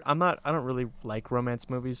favorite? I don't really like romance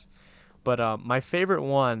movies, but my favorite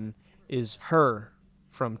one is Her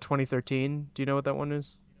from 2013. Do you know what that one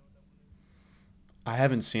is? I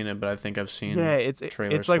haven't seen it, but I think I've Yeah, seen it's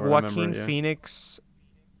trailers like for it. I remember Joaquin it, yeah. Phoenix.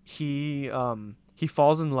 He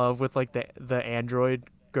falls in love with like the android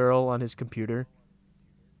girl on his computer.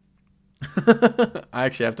 I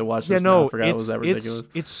actually have to watch Yeah, this now. I no, forgot it was that ridiculous.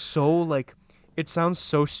 it's so like it sounds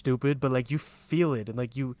so stupid, but like you feel it and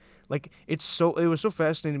like it was so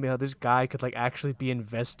fascinating to me how this guy could like actually be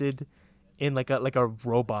invested in like a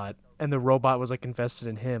robot and the robot was like invested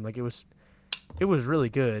in him. Like it was really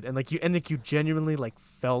good and like you genuinely like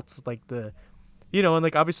felt like the and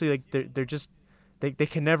like obviously like they're just they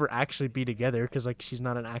can never actually be together because like she's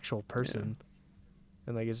not an actual Yeah. person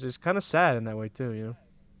and like it's kind of sad in that way too.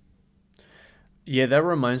 Yeah, that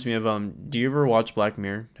reminds me of do you ever watch Black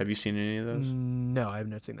Mirror? Have you seen any of those? No, I've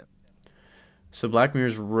never seen that. So Black Mirror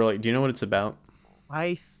is really, do you know what it's about?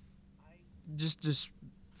 I th- just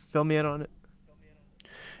fill me in on it.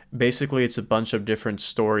 Basically, it's a bunch of different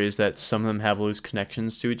stories that some of them have loose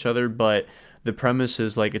connections to each other, but the premise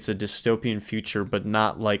is like it's a dystopian future, but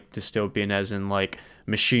not like dystopian as in like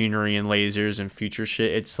machinery and lasers and future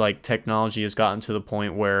shit. It's like technology has gotten to the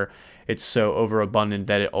point where it's so overabundant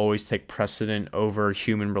that it always takes precedent over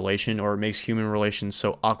human relation, or it makes human relations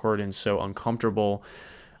so awkward and so uncomfortable.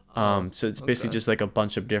 So it's basically Okay. just like a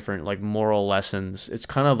bunch of different like moral lessons. It's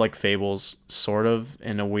kind of like Fables, sort of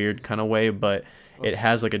in a weird kind of way, but it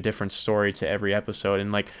has like a different story to every episode.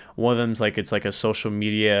 And like one of them's like it's like a social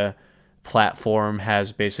media platform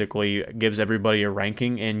has basically gives everybody a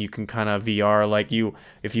ranking, and you can kind of VR like you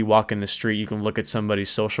if you walk in the street you can look at somebody's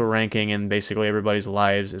social ranking, and basically everybody's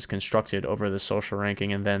lives is constructed over the social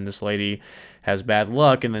ranking. And then this lady has bad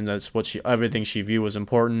luck, and then that's what she everything she viewed was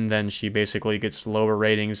important, then she basically gets lower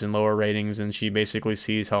ratings and lower ratings, and she basically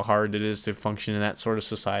sees how hard it is to function in that sort of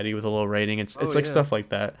society with a low rating. It's like Yeah. stuff like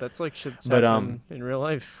that. That's like shit that's But happening in real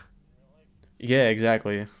life. yeah,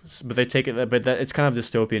 exactly. But they take it, but that it's kind of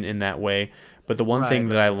dystopian in that way. But the one thing Right,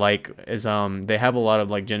 that I right. like is they have a lot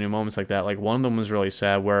of like genuine moments like that. Like one of them was really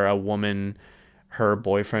sad where a woman, her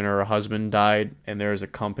boyfriend or her husband died, and there was a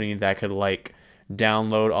company that could like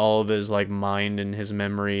download all of his like mind and his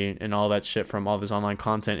memory and all that shit from all of his online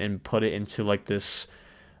content and put it into like this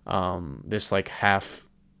like half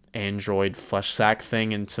android flesh sack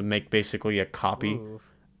thing, and to make basically a copy Ooh,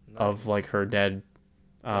 of nice. like her dead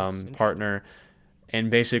That's interesting. partner. And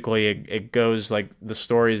basically it goes like the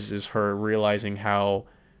stories is her realizing how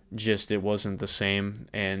just it wasn't the same,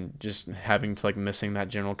 and just having to like missing that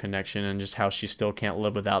general connection, and just how she still can't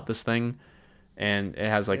live without this thing. And it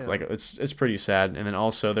has Yeah. like it's pretty sad. And then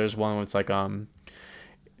also there's one where it's like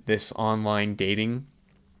this online dating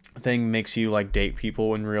thing makes you like date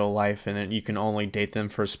people in real life, and then you can only date them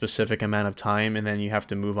for a specific amount of time, and then you have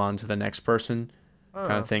to move on to the next person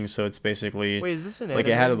kind of Oh. thing. So it's basically Wait, is this an like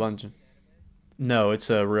it had a anime? bunch of, no, it's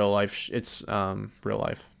a real life. It's real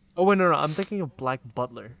life. Oh wait, no, no. I'm thinking of Black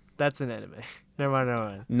Butler. That's an anime. Never mind, never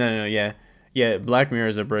mind. No, no, no, yeah, yeah. Black Mirror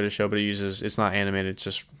is a British show, but it uses it's not animated. It's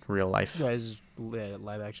just real life. Yeah, it's yeah,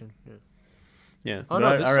 live action. Yeah. Yeah, Oh but no,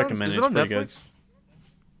 I this sounds. recommend Is it. it It's on pretty good. Netflix?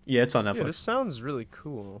 Yeah, it's on Yeah, this Netflix. sounds really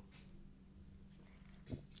cool.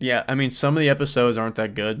 Yeah, I mean some of the episodes aren't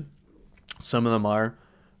that good. Some of them are.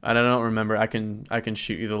 And I don't remember. I can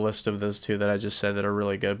shoot you the list of those two that I just said that are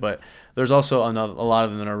really good. But there's also a lot of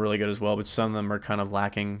them that are really good as well. But some of them are kind of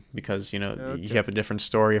lacking because you Okay. have a different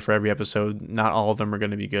story for every episode. Not all of them are going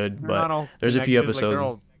to be good, They're but not all there's a few connected. Like they're episodes.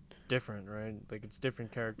 all different, right? Like it's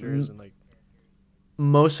different characters and like.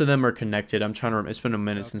 Most of them are connected. I'm trying to. It's been a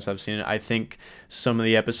minute since Okay. I've seen it. I think some of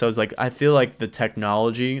the episodes, like I feel like the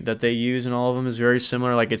technology that they use in all of them is very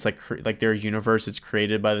similar. Like it's like their universe. It's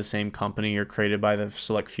created by the same company or created by the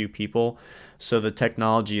select few people. So the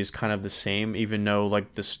technology is kind of the same, even though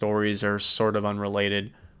like the stories are sort of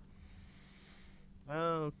unrelated.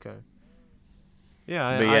 Oh, okay.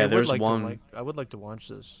 Yeah, But I yeah, would there's like to one. I would like to watch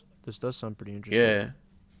this. This does sound pretty interesting. Yeah,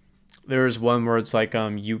 there's one where it's like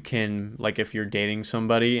you can like if you're dating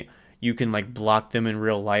somebody, you can like block them in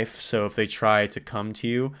real life. So if they try to come to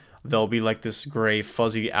you, there'll be like this gray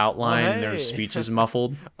fuzzy Oh outline and their hey. speech is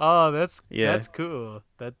muffled. Oh, Yeah. that's cool.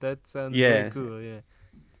 That sounds very Yeah. cool. Yeah.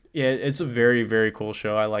 Yeah, it's a very, very cool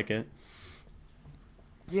show. I like it.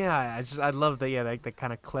 Yeah, I love the yeah like the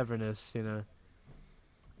kind of cleverness, you know.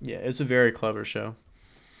 Yeah, it's a very clever show.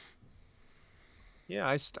 Yeah,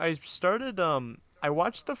 I started I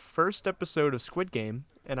watched the first episode of Squid Game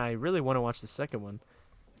and I really want to watch the second one.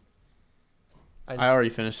 I I just already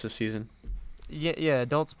finished the season. yeah,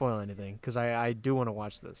 don't spoil anything cuz I do want to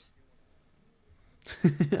watch this.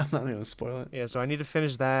 I'm not gonna spoil it. Yeah, so I need to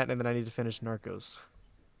finish that and then I need to finish Narcos.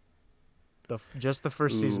 Just the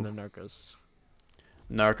first season Ooh, of Narcos.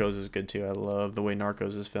 Narcos is good too. I love the way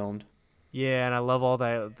Narcos is filmed. Yeah, and I love all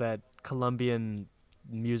that Colombian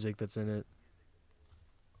music that's in it.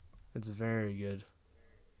 It's very good.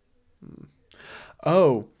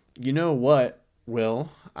 Oh, you know what,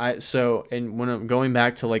 Will? And when I'm going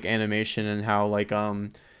back to like animation and how like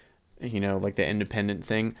like the independent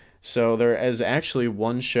thing. So there is actually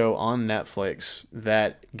one show on Netflix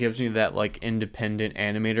that gives me that like independent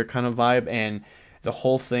animator kind of vibe, and the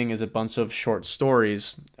whole thing is a bunch of short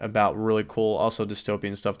stories about really cool, also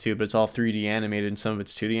dystopian stuff too, but it's all 3D animated and some of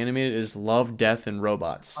it's 2D animated. Is Love, Death, and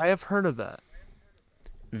Robots. I have heard of that.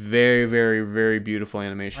 Very, very, very beautiful I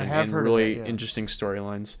animation have and heard of that, really yeah. interesting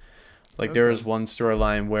storylines. Like there Okay. was one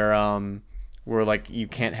storyline where like you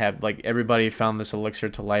can't have like everybody found this elixir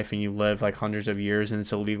to life and you live like hundreds of years and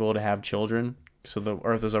it's illegal to have children. So the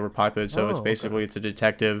earth is overpopulated. So it's Oh, okay. basically it's a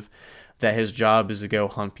detective that his job is to go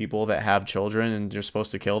hunt people that have children and they're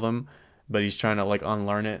supposed to kill them, but he's trying to like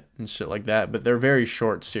unlearn it and shit like that. But they're very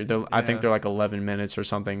short. I think Yeah. they're like 11 minutes or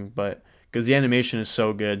something, but because the animation is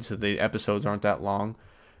so good, so the episodes aren't that long.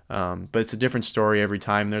 But it's a different story every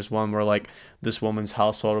time. There's one where like this woman's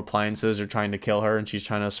household appliances are trying to kill her, and she's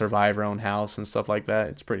trying to survive her own house and stuff like that.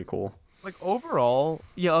 It's pretty cool. Like overall,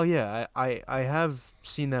 yeah, oh yeah, I have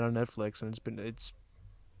seen that on Netflix and it's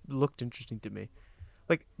looked interesting to me.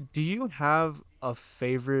 Like, do you have a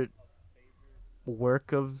favorite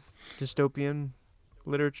work of dystopian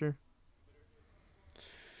literature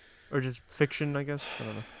or just fiction? I guess I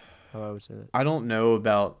don't know how I would say that. I don't know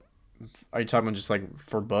about. Are you talking about just like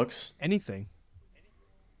for books? Anything.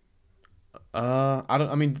 I don't.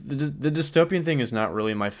 I mean, the dystopian thing is not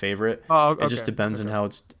really my favorite. Oh, It just okay, depends on okay. how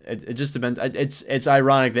it's. It just depends. It's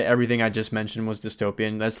ironic that everything I just mentioned was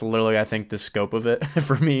dystopian. That's literally, I think, the scope of it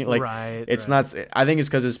for me. Like, Right, it's right. not. I think it's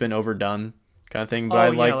because it's been overdone, kind of thing. But I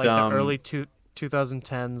Oh yeah, liked like the early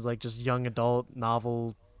 2010s, like just young adult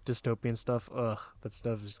novel dystopian stuff. Ugh, that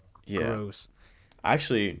stuff is yeah. gross.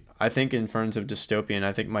 Actually, I think in terms of dystopian,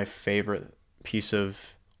 I think my favorite piece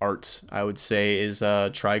of art I would say is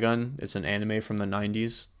Trigun. It's an anime from the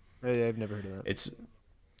 90s. I've never heard of that.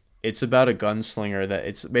 It's about a gunslinger that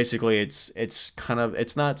it's basically it's kind of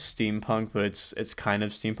it's not steampunk, but it's kind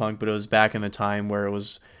of steampunk, but it was back in the time where it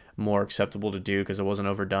was more acceptable to do because it wasn't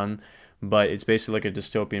overdone. But it's basically like a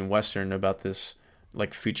dystopian western about this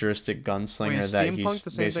like futuristic Wait, gunslinger is that steampunk he's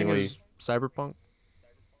the same thing basically. as cyberpunk?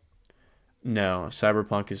 No,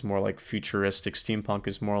 cyberpunk is more like futuristic. Steampunk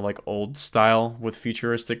is more like old style with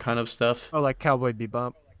futuristic kind of stuff. Oh, like Cowboy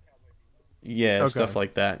Bebop. Yeah, stuff Okay.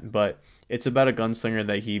 like that. But it's about a gunslinger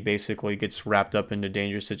that he basically gets wrapped up into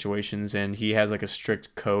dangerous situations, and he has like a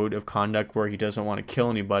strict code of conduct where he doesn't want to kill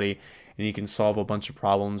anybody, and he can solve a bunch of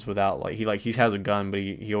problems without like he has a gun, but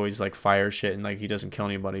he always like fires shit, and like he doesn't kill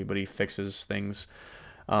anybody, but he fixes things.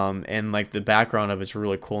 And like the background of it's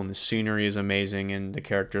really cool, and the scenery is amazing, and the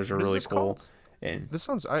characters are What is really this cool. called? And This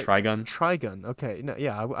sounds I Trigun, Trigun. Okay. No,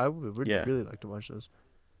 yeah, I would yeah. really like to watch those.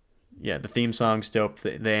 Yeah, the theme song's dope.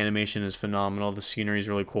 The animation is phenomenal. The scenery is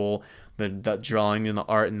really cool. The drawing and the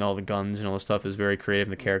art and all the guns and all the stuff is very creative.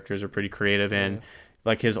 And the characters are pretty creative, and Yeah.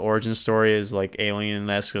 like his origin story is like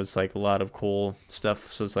alien-esque. So it's like a lot of cool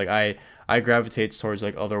stuff. So it's like I gravitate towards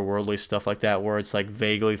like otherworldly stuff like that, where it's like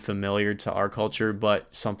vaguely familiar to our culture, but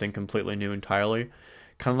something completely new entirely.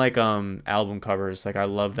 Kind of like album covers. Like I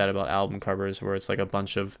love that about album covers, where it's like a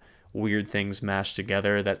bunch of weird things mashed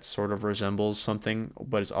together that sort of resembles something,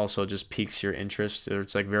 but it's also just piques your interest. Or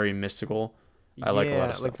it's like very mystical. I like a lot Yeah, of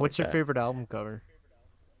like stuff like what's your that. favorite album cover?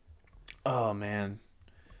 Oh man,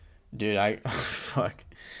 dude, I fuck.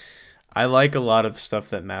 I like a lot of stuff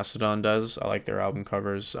that Mastodon does. I like their album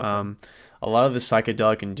covers. Okay. A lot of the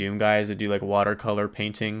psychedelic and doom guys that do like watercolor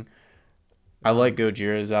painting. I like Um,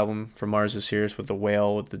 Gojira's album from Mars is Sirius with the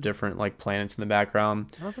whale with the different like planets in the background.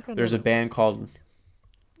 I don't think I know There's a that one. band called.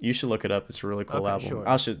 You should look it up. It's a really cool Okay, album. sure.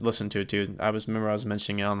 I should listen to it too. I was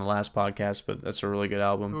mentioning it on the last podcast, but that's a really good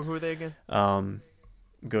album. Who are they again? Um,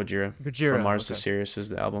 Gojira from Gojira. Mars to Okay. Sirius is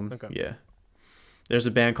the album. Okay. Yeah. There's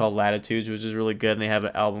a band called Latitudes, which is really good, and they have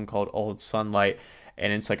an album called Old Sunlight,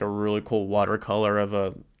 and it's like a really cool watercolor of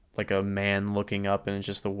a like a man looking up, and it's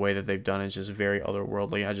just the way that they've done it is just very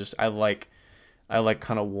otherworldly. I like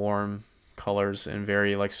kind of warm colors and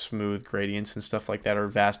very like smooth gradients and stuff like that, or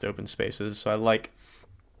vast open spaces. So I like,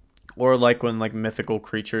 or like when like mythical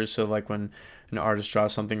creatures. So like when an artist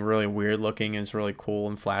draws something really weird looking and it's really cool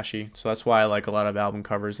and flashy. So that's why I like a lot of album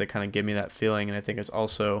covers. They kind of give me that feeling, and I think it's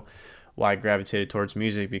also why I gravitated towards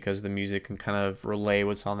music, because the music can kind of relay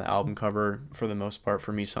what's on the album cover for the most part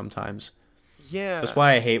for me sometimes. That's Yeah.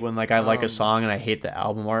 why I hate when like I like a Um. song and I hate the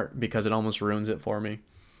album art because it almost ruins it for me.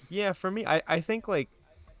 Yeah. For me, I think like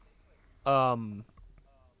um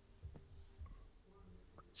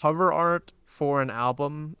cover art for an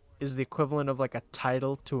album is the equivalent of like a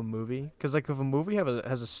title to a movie. Because like if a movie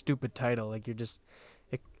has a stupid title, like you're just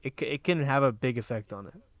it can have a big effect on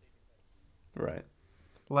it. Right.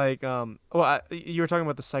 Like well you were talking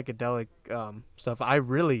about the psychedelic stuff.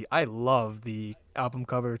 I love the album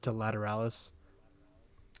cover to Lateralis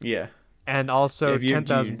Yeah. and also If you Ten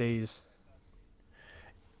do Thousand you, Days.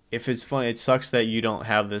 if it's fun, it sucks that you don't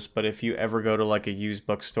have this, but if you ever go to like a used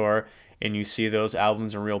bookstore and you see those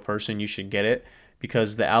albums in real person, you should get it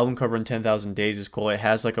because the album cover in 10,000 Days is cool. It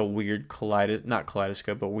has like a weird not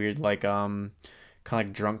kaleidoscope, but weird like kind of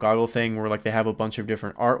like drunk goggle thing where like they have a bunch of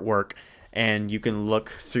different artwork, and you can look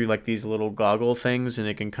through like these little goggle things, and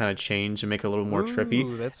it can kind of change and make it a little more trippy.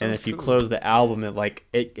 Ooh, that And sounds if you cool. close the album, it like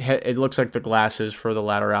it looks like the glasses for the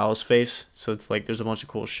Lateralis face. So it's like there's a bunch of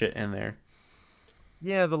cool shit in there.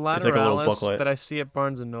 Yeah, the It's like a little Lateralis that booklet. I see at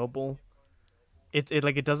Barnes and Noble, it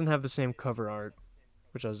like it doesn't have the same cover art,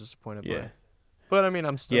 which I was disappointed Yeah. by. But I mean,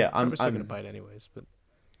 Yeah, I'm still gonna buy it anyways. But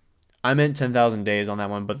I meant 10,000 Days on that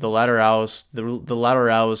one, but the Lateralis the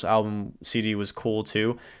Lateralis album CD was cool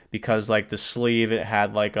too because like the sleeve it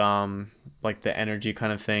had like the energy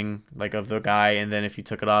kind of thing like of the guy, and then if you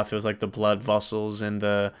took it off it was like the blood vessels and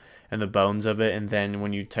the bones of it, and then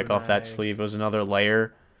when you take off that nice. sleeve it was another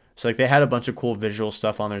layer. So like they had a bunch of cool visual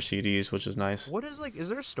stuff on their CDs, which is nice. What is like? Is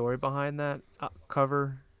there a story behind that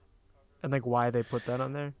cover and like why they put that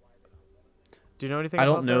on there? Do you know anything I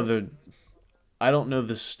don't about know that? the I don't know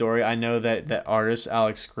the story. I know that that artist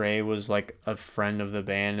Alex Gray was like a friend of the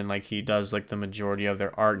band, and like he does like the majority of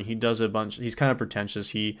their art, and he does a bunch. He's kind of pretentious.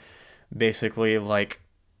 He basically like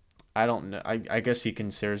I don't know. I guess he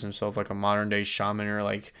considers himself like a modern day shaman, or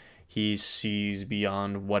like he sees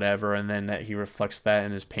beyond whatever, and then that he reflects that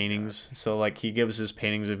in his paintings. So like he gives his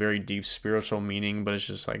paintings a very deep spiritual meaning, but it's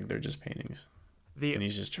just like they're just paintings, The and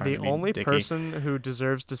he's just trying the to be only dicky. person who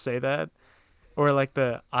deserves to say that, or like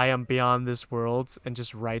the I am beyond this world and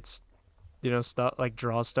just writes, stuff like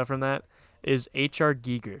draws stuff from that, is H.R.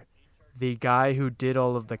 Giger, the guy who did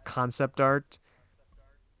all of the concept art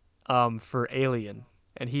for Alien.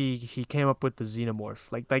 And he came up with the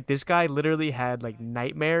xenomorph. Like this guy literally had like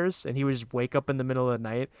nightmares, and he would just wake up in the middle of the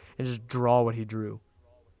night and just draw what he drew.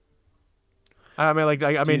 I mean, like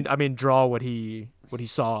Dude, draw what he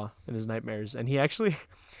saw in his nightmares. And he actually,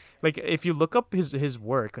 like, if you look up his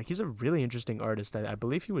work, like he's a really interesting artist. I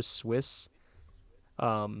believe he was Swiss.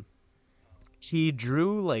 Um, he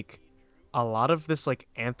drew like a lot of this like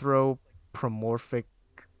anthropomorphic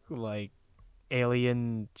like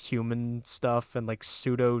alien human stuff and like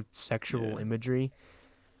pseudo sexual yeah, imagery.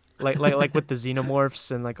 Like with the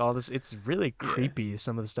xenomorphs and like all this, it's really yeah. creepy.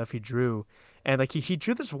 Some of the stuff he drew, and like he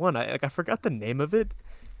drew this one. I forgot the name of it.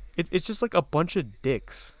 It's just like a bunch of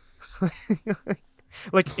dicks,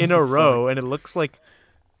 like in What the a fuck? row, and it looks like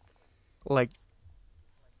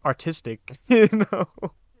artistic, you know.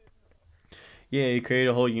 Yeah, he created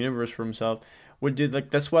a whole universe for himself. What did like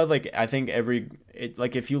that's why like I think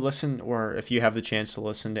like if you listen or if you have the chance to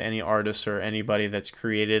listen to any artist or anybody that's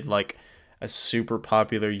created like a super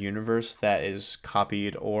popular universe that is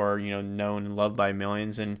copied or known and loved by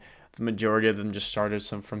millions, and the majority of them just started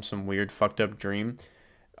from some weird fucked up dream.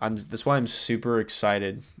 That's why I'm super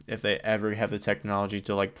excited if they ever have the technology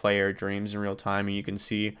to like play our dreams in real time, and you can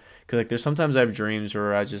see because like there's sometimes I have dreams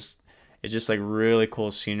where it's just like really cool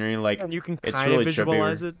scenery, like And you can it's kind of really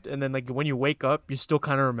visualize trippy. it, and then like when you wake up, you still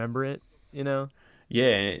kind of remember it, you know? Yeah,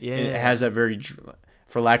 and it has Yeah, that very,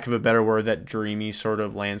 for lack of a better word, that dreamy sort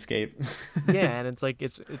of landscape. yeah, and it's like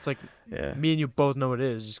it's like Yeah, me and you both know what it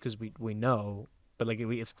is just because we know, but like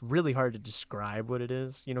it's really hard to describe what it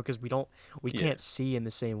is, because we yeah. can't see in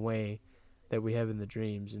the same way that we have in the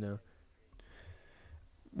dreams, you know?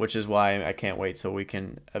 Which is why I can't wait till we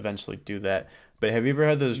can eventually do that. But have you ever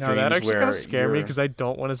had those No, that dreams actually kind of where scare me you're, because I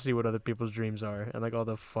don't want to see what other people's dreams are and like all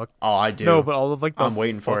the oh, I no, do. but all of like the I'm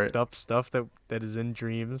waiting for fucked it. up stuff that is in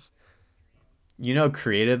dreams. You know how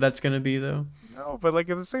creative that's gonna be though. No, but like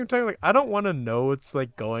at the same time, like I don't want to know what's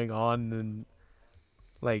like going on and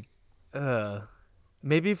like, uh,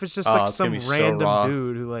 maybe if it's just like Oh, it's gonna be some so random raw.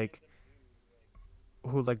 dude who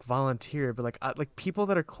like volunteered, but like like people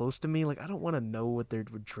that are close to me, like I don't want to know what they're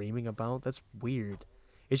dreaming about. That's weird.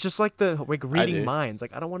 It's just like the like I reading do. minds.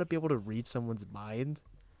 Like I don't want to be able to read someone's mind.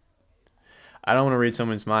 I don't want to read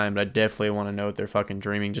someone's mind, but I definitely want to know what they're fucking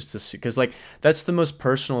dreaming just to see. Because, like, that's the most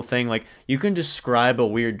personal thing. Like, you can describe a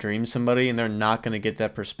weird dream to somebody, and they're not going to get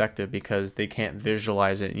that perspective because they can't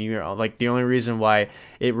visualize it. And you're like, the only reason why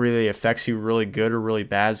it really affects you really good or really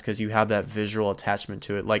bad is because you have that visual attachment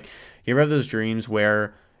to it. Like, you ever have those dreams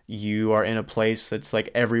where you are in a place that's like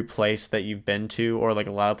every place that you've been to, or like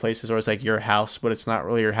a lot of places, or it's like your house, but it's not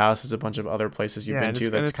really your house. It's a bunch of other places you've Yeah, been and to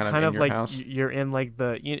that's it's kind of kind in of your like house. you're in like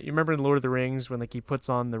you remember in Lord of the Rings when like he puts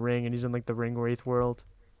on the ring and he's in like the ring wraith world.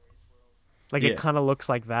 Like it Yeah. kind of looks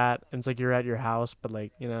like that, and it's like you're at your house, but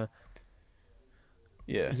like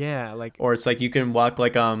Yeah. yeah, like Or it's like you can walk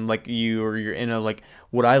like you're in a like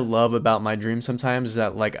what I love about my dreams sometimes is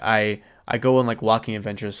that like I go on like walking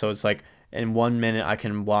adventures, so it's like in 1 minute I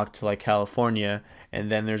can walk to like California,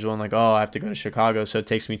 and then there's one like, oh, I have to go to Chicago, so it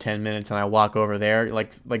takes me 10 minutes and I walk over there.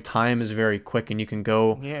 Like time is very quick, and you can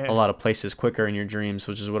go a yeah, lot of places quicker in your dreams,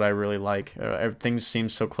 which is what I really like. Everything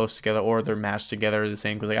seems so close together, or they're mashed together the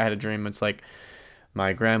same. Because like I had a dream, it's like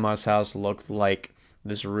my grandma's house looked like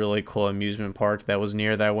this really cool amusement park that was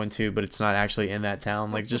near that I went to, but it's not actually in that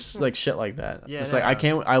town. Like just like shit like that. yeah, It's like I no,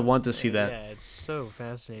 can't. I want to see yeah, that. yeah. It's so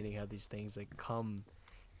fascinating how these things like come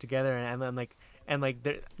together, and then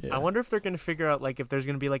I Yeah. wonder if they're gonna figure out like if there's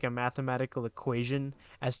gonna be like a mathematical equation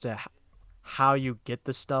as to how you get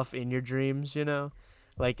the stuff in your dreams, you know?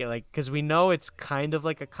 Like cuz we know it's kind of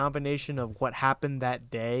like a combination of what happened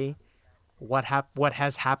that day, what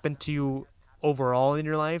has happened to you overall in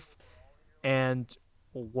your life, and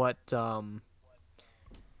what there's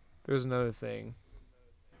another thing.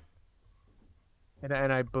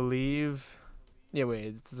 And I believe, yeah, wait,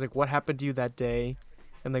 it's like what happened to you that day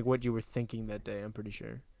and like what you were thinking that day, I'm pretty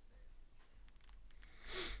sure.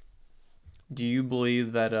 Do you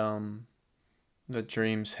believe that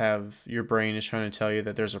dreams have your brain is trying to tell you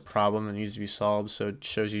that there's a problem that needs to be solved, so it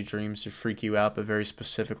shows you dreams to freak you out, but very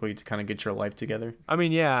specifically to kind of get your life together? I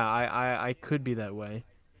mean, yeah, I could be that way.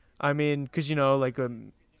 I mean, cuz like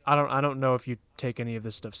I don't know if you take any of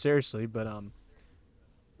this stuff seriously, but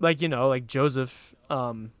like like Joseph,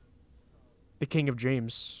 the king of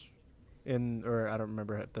dreams, in, or I don't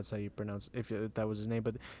remember if that's how you pronounce, if that was his name,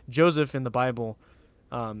 but Joseph in the Bible,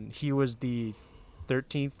 he was the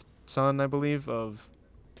 13th son, I believe, of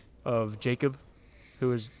Jacob,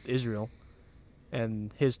 who is Israel,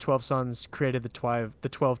 and his 12 sons created the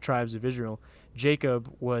 12 tribes of Israel.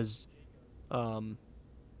 Jacob was um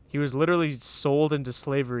he was literally sold into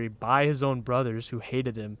slavery by his own brothers who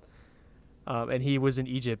hated him. And he was in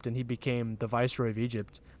Egypt, and he became the viceroy of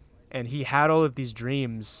Egypt. And he had all of these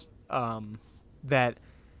dreams, that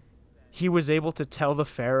he was able to tell the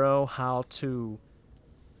Pharaoh how to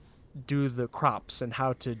do the crops and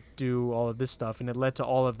how to do all of this stuff, and it led to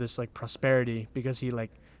all of this like prosperity because he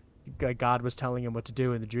like God was telling him what to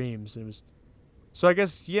do in the dreams. It was, so I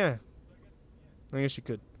guess, yeah, I guess you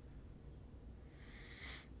could.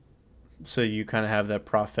 So you kind of have that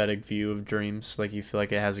prophetic view of dreams, like you feel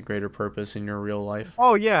like it has a greater purpose in your real life.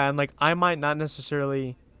 Oh yeah, and like I might not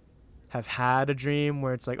necessarily have had a dream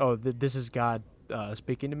where it's like, oh, this is God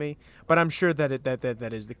speaking to me, but I'm sure that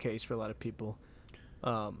that is the case for a lot of people.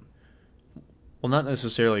 Um, Well, not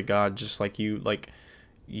necessarily God, just like you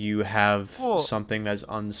have well, something that's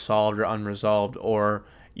unsolved or unresolved, or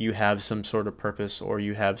you have some sort of purpose, or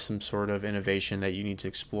you have some sort of innovation that you need to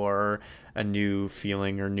explore, or a new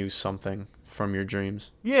feeling or new something from your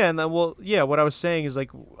dreams. yeah, and then, well, yeah, what I was saying is like,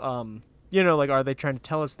 like, are they trying to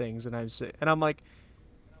tell us things? And I'm like,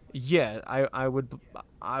 yeah, I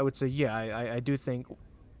would say, yeah, I do think,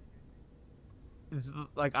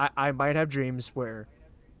 like, I might have dreams where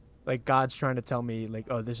like God's trying to tell me like,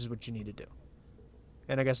 oh, this is what you need to do.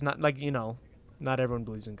 And I guess not, like, not everyone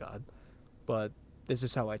believes in God, but this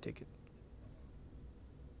is how I take it.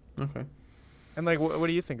 Okay. And like, what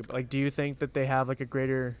do you think about, like, do you think that they have like a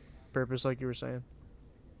greater purpose, like you were saying?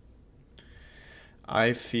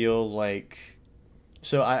 I feel like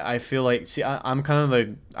I feel like see I'm kind of like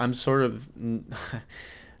I'm sort of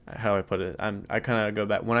how do I put it? I kind of go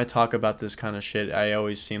back when I talk about this kind of shit. I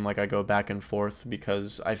always seem like I go back and forth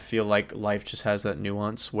because I feel like life just has that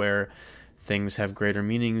nuance where things have greater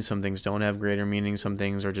meaning, some things don't have greater meaning, some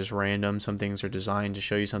things are just random, some things are designed to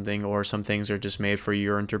show you something, or some things are just made for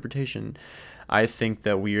your interpretation. I think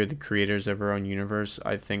that we are the creators of our own universe.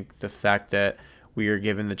 I think the fact that we are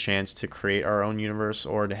given the chance to create our own universe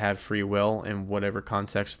or to have free will in whatever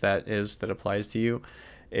context that is that applies to you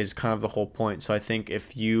is kind of the whole point. So I think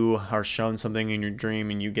if you are shown something in your dream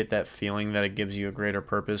and you get that feeling that it gives you a greater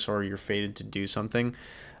purpose or you're fated to do something,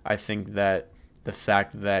 I think that the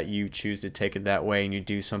fact that you choose to take it that way and you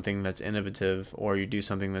do something that's innovative or you do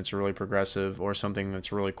something that's really progressive or something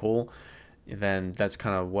that's really cool, then that's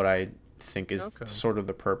kind of what I think is Okay. sort of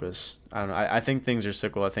the purpose. I don't know. I think things are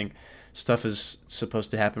cyclical. I think stuff is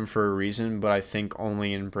supposed to happen for a reason, but I think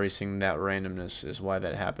only embracing that randomness is why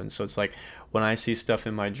that happens. So it's like when I see stuff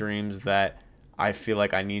in my dreams that I feel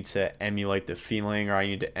like I need to emulate the feeling or I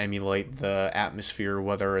need to emulate the atmosphere,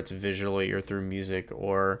 whether it's visually or through music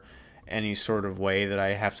or any sort of way that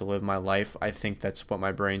I have to live my life. I think that's what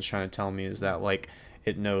my brain's trying to tell me is that like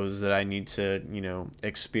it knows that I need to,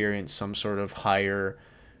 experience some sort of higher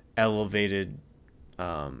elevated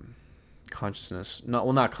consciousness.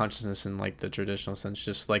 Not consciousness in like the traditional sense,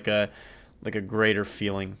 just like a greater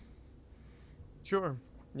feeling. Sure.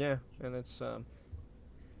 Yeah, and it's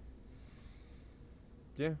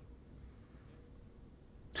yeah.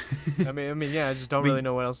 I mean, yeah. I just don't I really mean,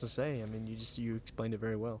 know what else to say. I mean, you explained it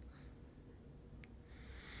very well.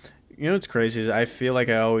 what's crazy is I feel like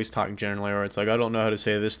I always talk generally, or it's like I don't know how to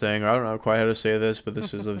say this thing, or I don't know quite how to say this, but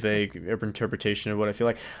this is a vague interpretation of what I feel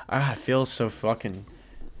like. I feel so fucking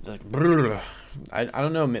like I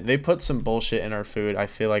don't know. They put some bullshit in our food. I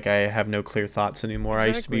feel like I have no clear thoughts anymore.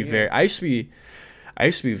 Exactly. Yeah. I used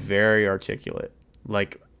to be very articulate.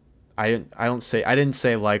 Like I didn't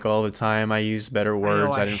say like all the time. I used better I know.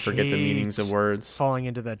 words. I I didn't forget the meanings of hate words. falling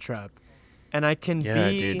into that trap. and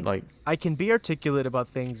Yeah, dude. Like, I can be articulate about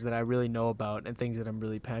things that I really know about and things that I'm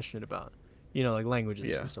really passionate about. You know, like languages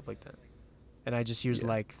yeah, and stuff like that. And I just use yeah.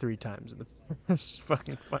 like 3 times in the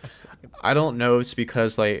fucking 5 seconds. I don't know if it's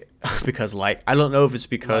because like I don't know if it's Like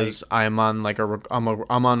because I'm on like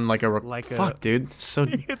I'm on like a like a fuck, dude. So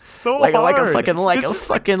it's so like a hard. fucking This is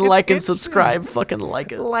like like and it's instant. subscribe, fucking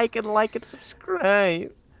like it. Like and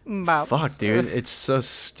subscribe. Fuck, Mouse. dude, it's so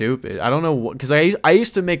stupid. I don't know what, because I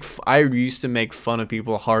used to make fun of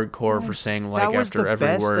people hardcore for Yes, saying that like was after the every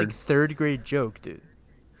best like word. third grade joke, dude. And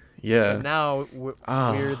Yeah. now we're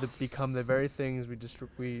Oh, become the very things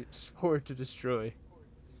we swore to destroy.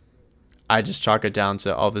 I just chalk it down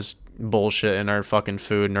to all this bullshit in our fucking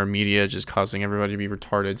food and our media just causing everybody to be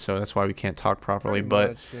retarded. So that's why we can't talk properly.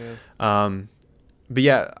 Pretty much, yeah. Um, but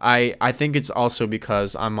yeah, I think it's also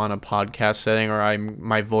because I'm on a podcast setting or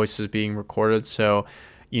my voice is being recorded. So,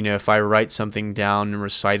 you know, if I write something down and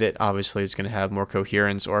recite it, obviously it's going to have more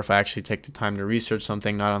coherence. Or if I actually take the time to research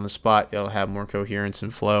something, not on the spot, it'll have more coherence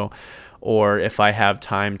and flow. Or if I have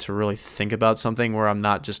time to really think about something where I'm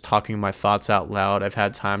not just talking my thoughts out loud, I've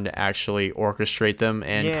had time to actually orchestrate them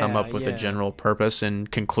and come Yeah, up with a yeah. general purpose and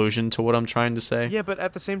conclusion to what I'm trying to say. Yeah, but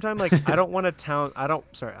at the same time, like I don't want to I don't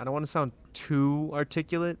want to sound too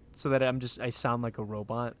articulate so that I sound like a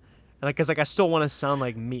robot. And like, cause like I still want to sound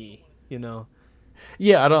like me, you know?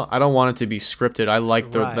 Yeah, I don't want it to be scripted. I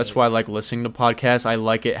like that's Right. why I like listening to podcasts. I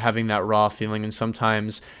like it having that raw feeling, and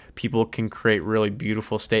sometimes people can create really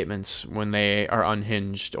beautiful statements when they are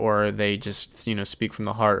unhinged or they just, you know, speak from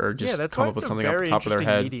the heart or Yeah, just that's come why up it's with a something off the very top of their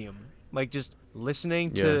interesting head. medium. Like just listening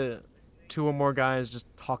Yeah. to two or more guys just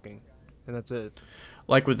talking, and that's it.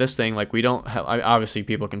 Like with this thing, like we don't have, obviously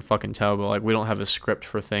people can fucking tell, but like we don't have a script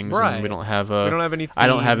for things and we Right. don't have We don't have any I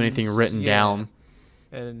don't have anything themes. written Yeah. down.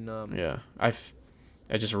 And Yeah. I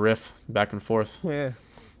just riff back and forth. yeah,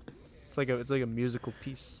 it's like a musical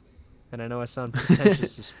piece. And I know I sound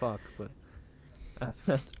pretentious as fuck, but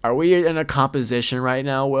Are we in a composition right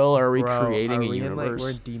now, Will? Or are we bro, creating are a we in like we're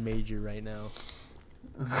universe? in D major right now,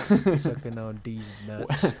 sucking on D's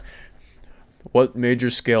nuts. What major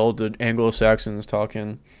scale did Anglo-Saxons talk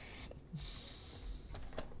in?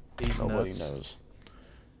 D's Nobody nuts. knows.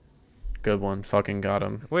 Good one. Fucking got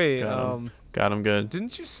him. Wait, Got him. Got him good.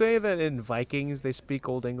 didn't you say that in Vikings they speak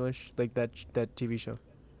Old English, like that TV show?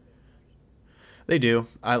 They do.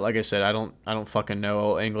 Like I said, I don't fucking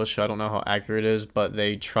know English. I don't know how accurate it is, but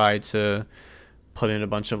they try to put in a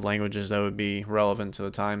bunch of languages that would be relevant to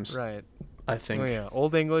the times. Right. I think Oh yeah,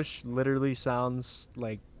 Old English literally sounds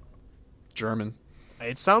like German.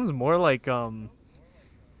 it sounds more like the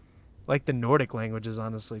Nordic languages,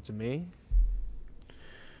 honestly, to me.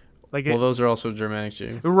 Like Well, it, those are also Germanic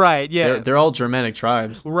too. right, yeah. They're all Germanic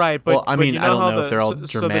tribes. Right, but Well, I but mean, you I know don't how know if they're all so the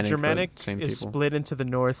Germanic, but Germanic same is people. split into the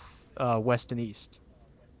north, west, and east.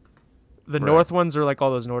 The Right. north ones are like all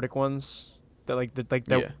those Nordic ones that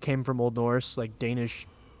Yeah. came from Old Norse, like Danish,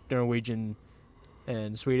 Norwegian,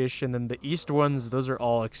 and Swedish, and then the east ones, those are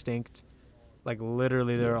all extinct. Like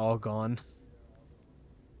literally, they're all gone.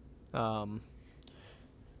 Um,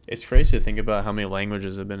 It's crazy to think about how many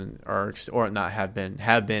languages have been or not have been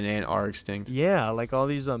and are extinct. yeah, like all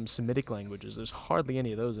these Semitic languages. There's hardly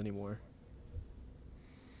any of those anymore.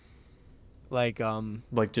 Like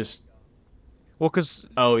Like just well, cause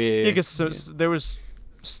oh yeah, yeah, yeah, because yeah. there was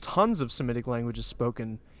tons of Semitic languages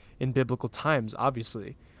spoken in biblical times,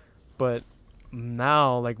 obviously, but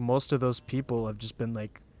now like most of those people have just been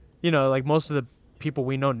like, you know, like most of the people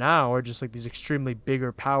we know now are just like these extremely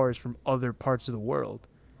bigger powers from other parts of the world.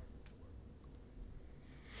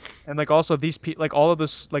 And like also these like all of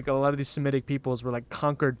this like a lot of these Semitic peoples were like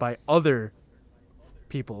conquered by other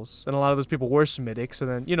peoples, and a lot of those people were Semitic. So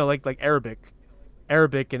then, you know, like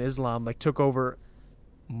Arabic and Islam like took over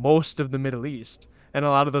most of the Middle East, and a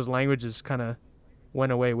lot of those languages kind of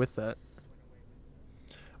went away with that.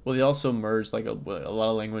 Well, they also merged like a lot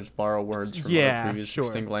of language borrow words from other Yeah, previous sure.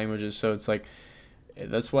 extinct languages. So it's like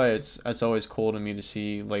that's why it's always cool to me to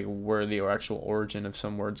see like where the actual origin of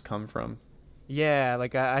some words come from. Yeah,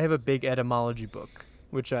 like I have a big etymology book,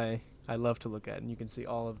 which I love to look at, and you can see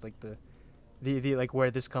all of like the like where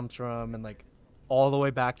this comes from, and like all the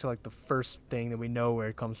way back to like the first thing that we know where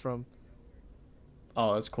it comes from.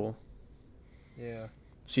 Oh, that's cool. Yeah.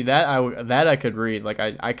 See that I could read. Like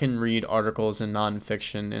I can read articles in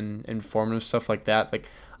nonfiction and informative stuff like that. Like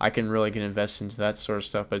I can really get invested into that sort of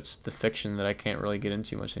stuff. But it's the fiction that I can't really get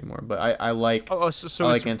into much anymore. But I like So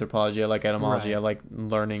I like it's anthropology. I like etymology. right. I like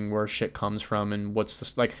learning where shit comes from and what's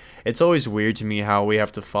this like. It's always weird to me how we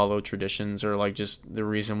have to follow traditions or like just the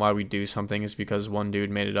reason why we do something is because one dude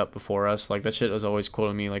made it up before us. Like that shit was always cool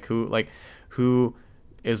to me. Like who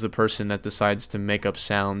is the person that decides to make up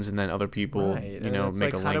sounds, and then other people, Right. you And know, it's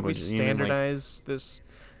make like, a how do we language. You know what I mean? Like, standardize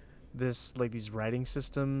this like these writing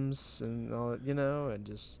systems and all, and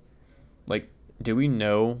just like, do we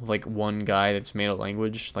know like one guy that's made a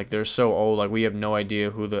language? Like, they're so old. Like, we have no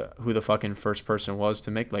idea who the fucking first person was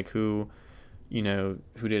to make, like, who, you know,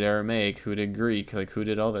 who did Aramaic, who did Greek, like, who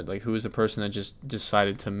did all that. Like, who was the person that just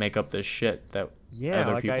decided to make up this shit that yeah,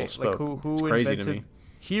 other like people like spoke? It's who crazy to invented me.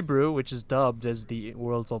 Hebrew, which is dubbed as the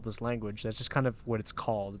world's oldest language. That's just kind of what it's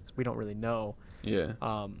called. We don't really know. Yeah.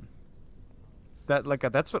 Um,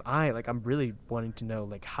 that's what I'm really wanting to know.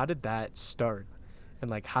 Like, how did that start,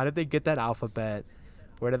 and like how did they get that alphabet?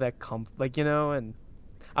 Where did that come? Like, and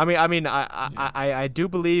Yeah. I do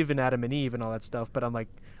believe in Adam and Eve and all that stuff, but I'm like,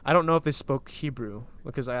 I don't know if they spoke Hebrew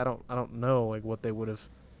because I don't know like what they would have,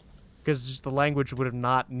 because just the language would have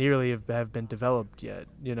not nearly have been developed yet.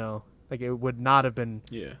 Like it would not have been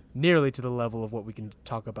Yeah. nearly to the level of what we can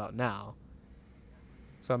talk about now.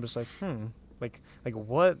 So I'm just like, like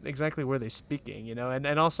what exactly were they speaking?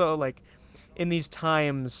 And also like in these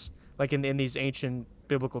times, like in these ancient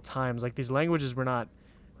biblical times, like these languages were not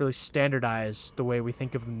really standardized the way we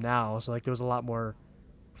think of them now. So like there was a lot more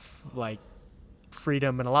like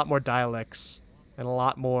freedom and a lot more dialects and a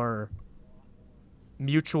lot more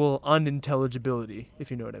mutual unintelligibility,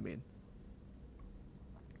 if you know what I mean.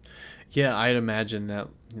 Yeah, I'd imagine that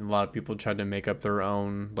a lot of people tried to make up their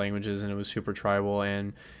own languages, and it was super tribal.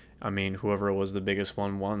 And I mean, whoever was the biggest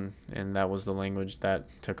one won, and that was the language that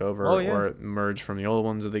took Oh over, yeah. or it merged from the old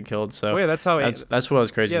ones that they killed. Oh So yeah, that's what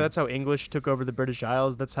was crazy. yeah, that's how English took over the British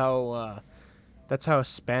Isles. That's how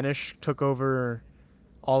Spanish took over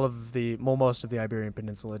all of most of the Iberian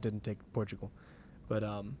Peninsula. It didn't take Portugal, but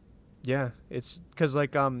yeah, it's because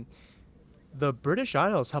like the British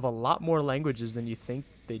Isles have a lot more languages than you think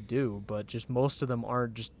they do, but just most of them are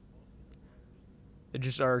just they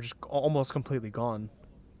just are just almost completely gone.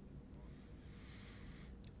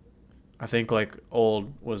 I think like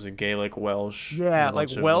old was a Gaelic, Welsh, and Yeah, a like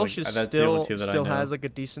bunch of Welsh like is that's the only still two that I still know. has like a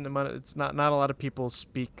decent amount of, it's not a lot of people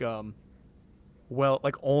speak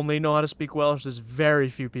like only know how to speak Welsh. There's very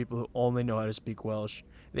few people who only know how to speak Welsh.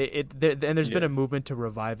 And there's been Yeah. a movement to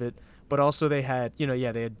revive it, but also they had,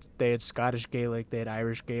 yeah, they had Scottish Gaelic, they had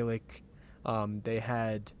Irish Gaelic, they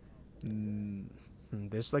had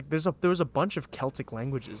there was a bunch of Celtic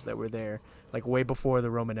languages that were there like way before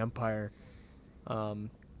the Roman Empire.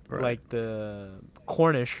 Right. Like the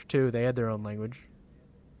Cornish too, they had their own language.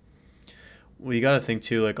 Well, you got to think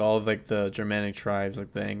too, like all of like the Germanic tribes,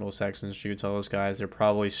 like the Anglo-Saxons, Jutes, all those guys, they're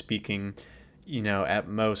probably speaking, you know, at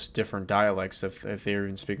most different dialects if they're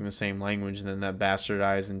even speaking the same language, and then that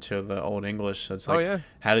bastardized into the Old English. So it's Oh like, yeah.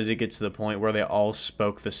 how did it get to the point where they all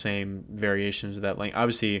spoke the same variations of that language?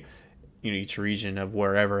 Obviously, you know, each region of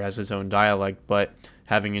wherever has its own dialect, but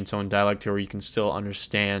having its own dialect to where you can still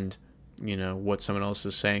understand, you know, what someone else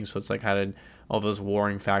is saying. So it's like, how did all those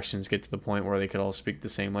warring factions get to the point where they could all speak the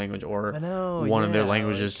same language, or I know, one of their yeah,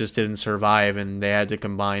 languages like just didn't survive and they had to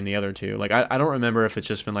combine the other two? Like, I don't remember if it's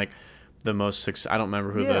just been like the most I don't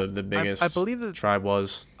remember who yeah. the I biggest believe that tribe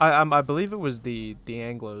was. I believe it was the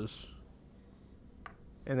Anglos,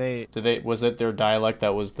 and they Was it their dialect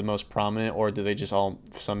that was the most prominent, or did they just all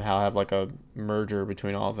somehow have like a merger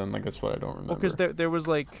between all of them? Like, that's what I don't well, because remember. there was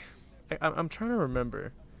like I'm trying to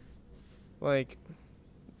remember, like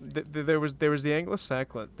there was the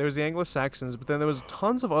Anglo-Saxons, but then there was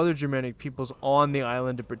tons of other Germanic peoples on the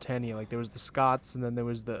island of Britannia. Like there was the Scots, and then there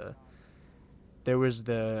was the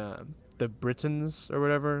Britons or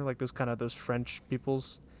whatever, like those French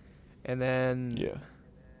peoples, and then Yeah.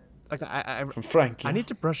 like From Frank, I yeah. need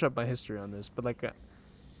to brush up my history on this, but like. But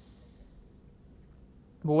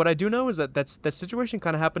what I do know is that situation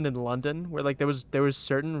kind of happened in London, where like there was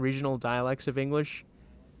certain regional dialects of English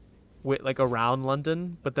with like around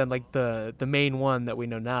London, but then like the main one that we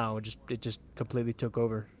know now it just completely took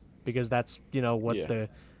over, because that's Yeah.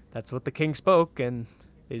 that's what the king spoke, and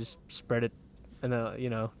they just spread it, and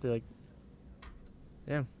they're like,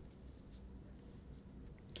 yeah.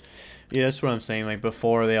 Yeah, that's what I'm saying. Like,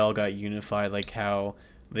 before they all got unified, like how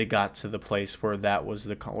they got to the place where that was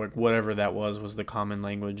like whatever that was the common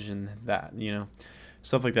language, and that, you know,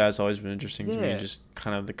 stuff like that has always been interesting to me. Yeah. Just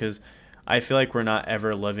kind of because I feel like we're not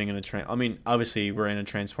ever living in I mean, obviously we're in a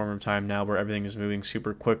transformative time now where everything is moving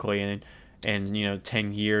super quickly, and you know,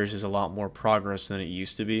 10 years is a lot more progress than it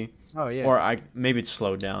used to be. Oh yeah. Or maybe it's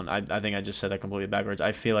slowed down. I think I just said that completely backwards.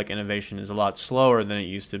 I feel like innovation is a lot slower than it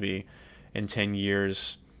used to be in 10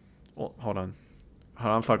 years. Well, hold on.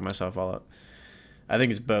 I'm fucking myself all up. I think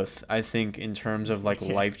it's both. I think in terms of like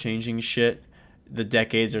Yeah. life-changing shit, the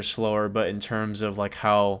decades are slower, but in terms of like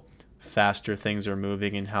how faster things are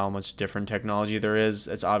moving and how much different technology there is.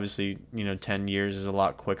 It's obviously, 10 years is a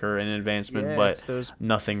lot quicker in advancement, Yeah, but it's those.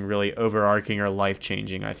 nothing really overarching or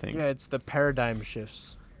life-changing, I Yeah, think. it's the paradigm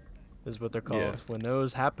shifts, is what they're Yeah. called. When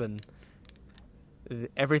those happen,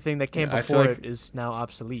 everything that came Yeah, I feel before like, it is now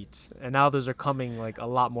obsolete, and now those are coming like a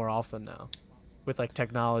lot more often now, with like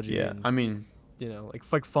technology yeah, and I mean,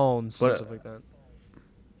 like phones and but stuff like that.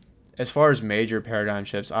 as far as major paradigm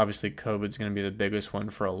shifts, obviously COVID's going to be the biggest one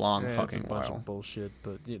for a long Yeah, it's a fucking bunch while. of bullshit,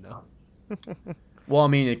 but Well, I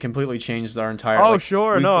mean, it completely changed our entire, Oh, like,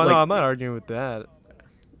 sure, we no, like I'm not arguing with that.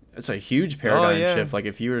 it's a huge Oh paradigm yeah. shift. Like,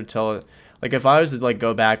 if you were to tell, like, if I was to like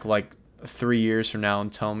go back like 3 years from now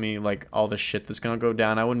and tell me like all the shit that's gonna go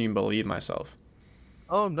down, I wouldn't even believe myself.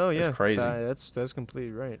 Oh no, It's yeah. crazy. That's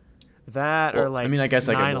completely right. That or Well, I like mean, I guess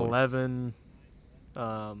I could believe. 9/11.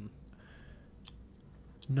 Um,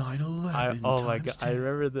 9/11 oh my times god, I 10.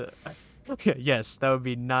 remember the. Yes, that would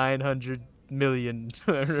be 900 million.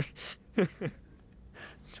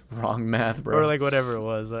 Wrong math, Or bro. like whatever it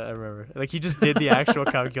was. I remember. Like he just did the actual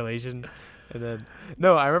calculation, and then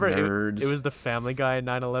no, I remember it Nerds. was the Family Guy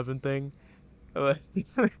 9/11 thing. Like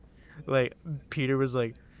like, Peter was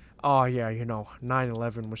like, "Oh yeah,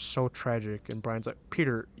 9/11 was so tragic," and Brian's like,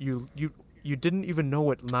 "Peter, you didn't even know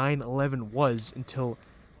what 9/11 was until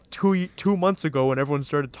 2 months ago when everyone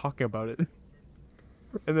started talking about it."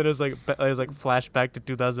 And then it was like flashback to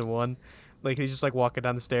 2001. Like he's just like walking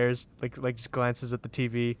down the stairs, like just glances at the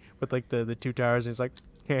TV with like the two towers, and he's like,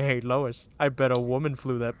 "Hey Lois, I bet a woman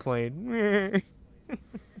flew that plane."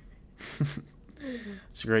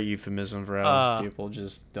 It's a great euphemism for how uh people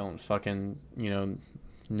just don't fucking,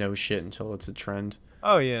 know shit until it's a trend.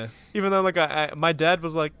 oh yeah. Even though like my dad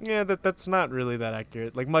was like, "Yeah, that's not really that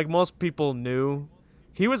accurate." Like most people knew,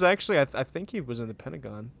 he was actually I think he was in the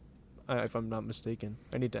Pentagon, if I'm not mistaken.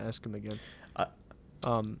 I need to ask him again. I,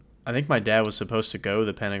 Um, I think my dad was supposed to go to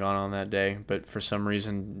the Pentagon on that day, but for some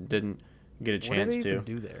reason didn't get a what do chance they even to.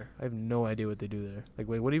 do there? I have no idea what they do there. Like,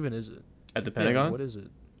 wait, what even is it? At the Yeah, like, Pentagon? what is it?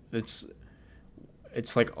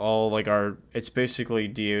 It's like all like it's basically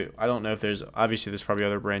I don't know if there's probably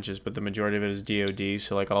other branches, but the majority of it is DOD,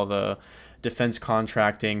 so like all the defense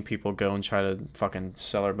contracting, people go and try to fucking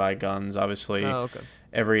sell or buy guns, obviously. Oh, okay.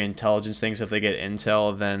 Every intelligence thing, so if they get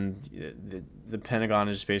intel, then the Pentagon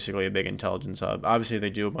is basically a big intelligence hub. Obviously they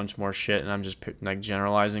do a bunch more shit, and I'm just like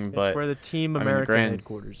generalizing, It's but where the Team I mean, America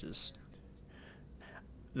headquarters is.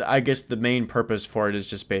 I guess the main purpose for it is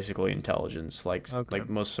just basically intelligence. Okay. Like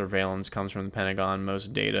most surveillance comes from the Pentagon,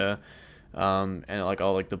 most data, and like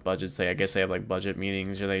all like the budgets. I guess they have like budget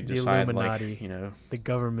meetings, or they The decide Illuminati. like The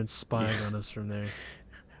government's spying on us from there.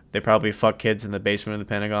 they probably fuck kids in the basement of the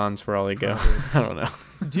Pentagon. That's where all they go. I don't know.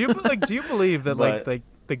 Do you believe that But like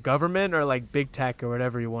the government or like big tech or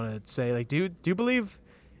whatever you want to say, like do you believe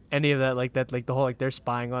any of that, like the whole like they're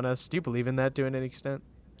spying on us? Do you believe in that to any extent?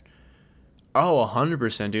 oh,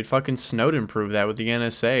 100%, dude. Fucking Snowden proved that with the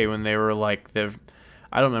NSA when they were like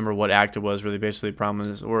I don't remember what act it was where they basically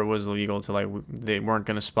promised, or it was illegal to like they weren't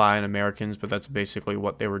going to spy on Americans, but that's basically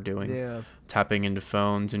what they were doing. Yeah. Tapping into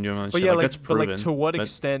phones and doing all that But shit. yeah, Like that's proven. but like to what But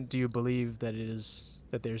extent do you believe that it is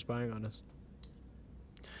that they're spying on us?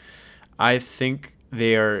 I think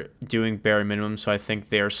they are doing bare minimum, so I think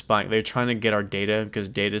they are spying. They're trying to get our data because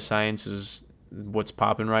data science is what's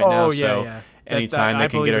popping right now. Oh yeah, So yeah. anytime I they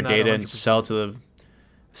can believe get our in that data and 100%. sell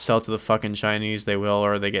to the fucking Chinese, they will,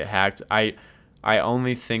 or they get hacked. I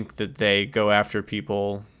only think that they go after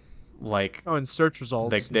people like Oh, and search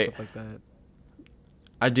results and they stuff like that.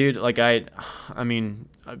 I mean,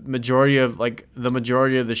 majority of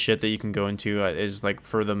the shit that you can go into is like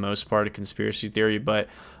for the most part a conspiracy theory, but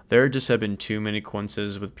there just have been too many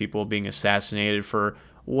coincidences with people being assassinated for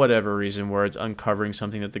whatever reason, where it's uncovering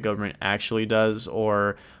something that the government actually does,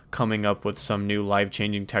 or coming up with some new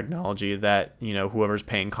life-changing technology that whoever's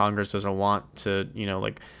paying Congress doesn't want to,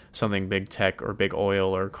 like something big tech or big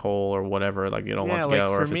oil or coal or whatever, like you don't want Yeah, to get like out,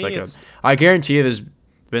 or for if it's me, like it's I guarantee you there's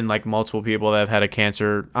been like multiple people that have had a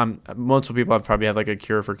cancer. Multiple people have probably had like a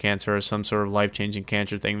cure for cancer or some sort of life-changing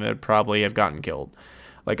cancer thing that probably have gotten killed.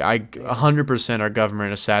 Like 100% our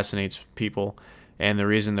government assassinates people, and the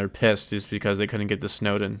reason they're pissed is because they couldn't get the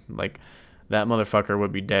Snowden. Like that motherfucker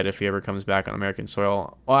would be dead if he ever comes back on American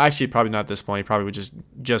soil. Well, actually, probably not at this point. He probably would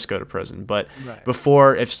just go to prison. But right.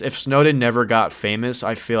 before, if Snowden never got famous,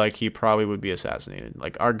 I feel like he probably would be assassinated.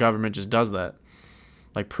 Like our government just does that,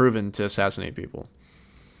 like proven to assassinate people.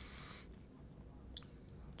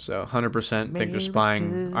 So 100% think they're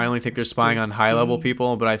spying. I only think they're spying on high-level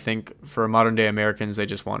people, but I think for modern-day Americans, they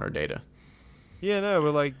just want our data. Yeah, no,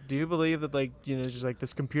 but like, do you believe that just like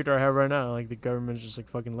this computer I have right now, like the government's just like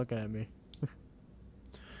fucking looking at me?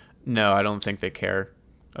 No, I don't think they care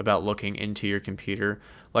about looking into your computer.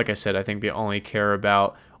 Like I said, I think they only care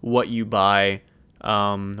about what you buy,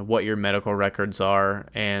 what your medical records are,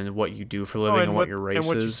 and what you do for a Oh, living and what your and race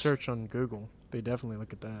what you is. search on Google. They definitely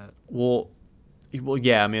look at that. Well, well,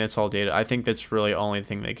 yeah, I mean, it's all data. I think that's really the only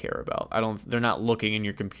thing they care about. They're not looking in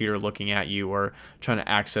your computer, looking at you, or trying to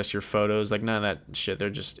access your photos. Like, none of that shit. They're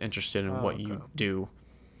just interested in Oh, what okay. you do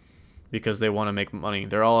because they want to make money.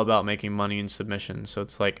 They're all about making money and submission. So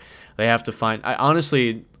it's like they have to find.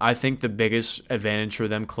 I think the biggest advantage for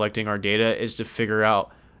them collecting our data is to figure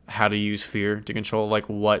out how to use fear to control, like,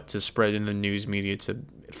 what to spread in the news media to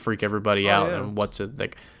freak everybody Oh out yeah. and what to,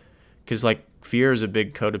 like, because, like, fear is a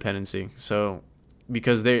big codependency. So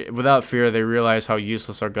because they without fear they realize how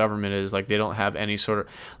useless our government is. Like, they don't have any sort of,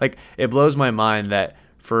 like, it blows my mind that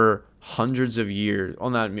for hundreds of years, well,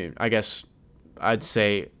 not, I guess I'd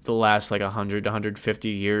say the last like 100 to 150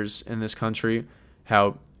 years in this country,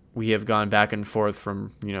 how we have gone back and forth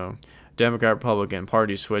from, Democrat, Republican,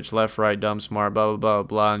 party switch, left, right, dumb, smart, blah, blah, blah,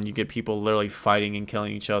 blah, and you get people literally fighting and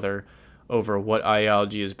killing each other over what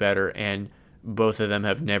ideology is better, and both of them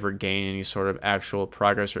have never gained any sort of actual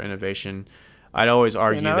progress or innovation. I'd always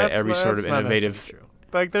argue that every sort of not necessarily innovative. true.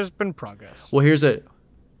 Like, there's been progress. Well,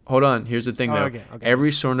 hold on. Here's the thing, Oh, though. okay.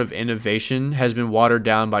 Every sort of innovation has been watered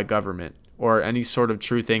down by government, or any sort of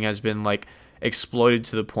true thing has been, like, exploited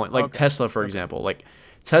to the point. Like, Okay. Tesla, for example. Like,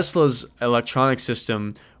 Tesla's electronic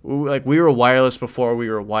system, like, we were wireless before we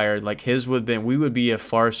were wired. Like, we would be a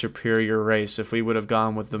far superior race if we would have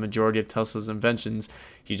gone with the majority of Tesla's inventions.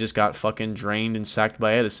 He just got fucking drained and sacked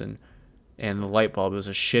by Edison. And the light bulb was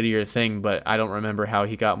a shittier thing, but I don't remember how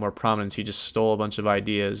he got more prominence. He just stole a bunch of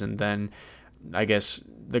ideas, and then I guess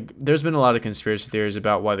there's been a lot of conspiracy theories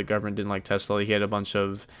about why the government didn't like Tesla. He had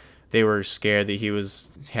they were scared that he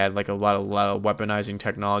had like a lot of weaponizing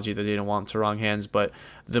technology that they didn't want into wrong hands, but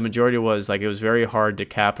the majority was like it was very hard to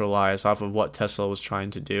capitalize off of what Tesla was trying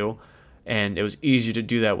to do. And it was easier to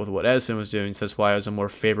do that with what Edison was doing, so that's why it was a more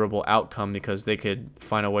favorable outcome, because they could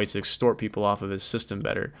find a way to extort people off of his system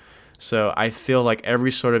better. So I feel like every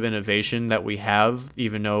sort of innovation that we have,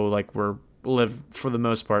 even though like we're live for the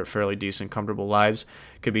most part fairly decent, comfortable lives,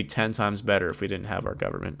 could be 10 times better if we didn't have our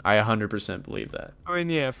government. I 100% believe that. I mean,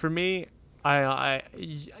 yeah, for me,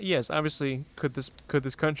 yes, obviously, could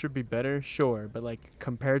this country be better? Sure, but like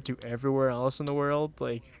compared to everywhere else in the world,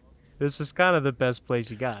 like this is kind of the best place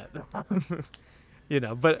you got.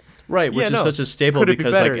 But Right, yeah, which is no, such a staple could it be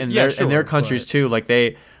because like better? in Yeah, their sure, countries but too, like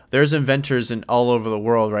there's inventors in all over the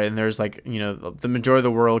world, right? And there's like, the majority of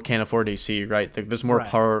the world can't afford AC, right? Like, there's more right,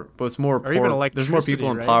 power, but it's more or even poor. There's more electricity,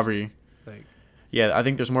 people in right? poverty. Like, Yeah, I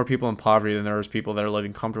think there's more people in poverty than there's people that are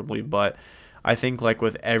living comfortably. But I think like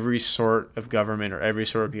with every sort of government or every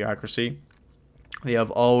sort of bureaucracy, they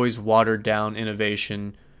have always watered down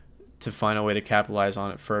innovation to find a way to capitalize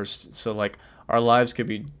on it first. So like our lives could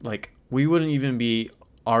be like, we wouldn't even be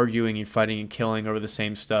arguing and fighting and killing over the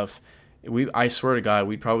same stuff. I swear to God,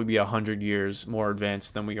 we'd probably be 100 years more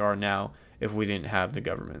advanced than we are now if we didn't have the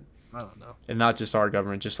government. I don't know. And not just our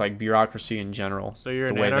government, just like bureaucracy in general. So you're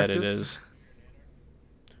the an way that it anarchist? is.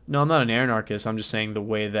 No, I'm not an anarchist. I'm just saying the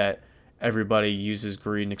way that everybody uses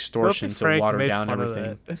greed and What if extortion to Frank water made down fun of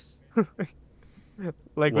everything. that?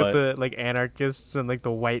 Like What? with the like anarchists and like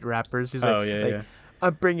the white rappers. He's Oh, like, yeah, yeah.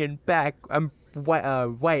 I'm bringing back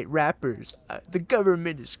white rappers. The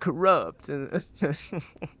government is corrupt.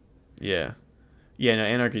 Yeah. Yeah, no,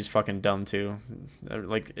 anarchy's fucking dumb too.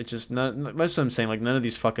 Like, it's just not. That's what I'm saying. Like, none of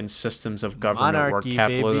these fucking systems of government Monarchy, work.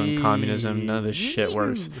 Capitalism, baby. communism, none of this shit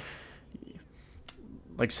works.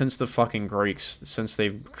 Like, since the fucking Greeks, since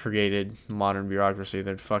they've created modern bureaucracy,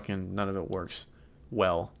 none of it works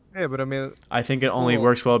well. Yeah, but I mean, I think it only Well-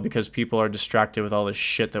 works well because people are distracted with all this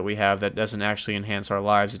shit that we have that doesn't actually enhance our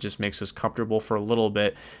lives. It just makes us comfortable for a little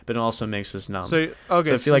bit, but it also makes us numb. so okay,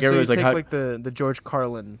 So I feel like you everyone's like, take how- like the George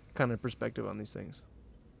Carlin kind of perspective on these things.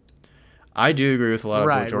 I do agree with a lot of what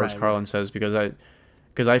Right, George right, Carlin right. says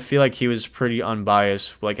because I feel like he was pretty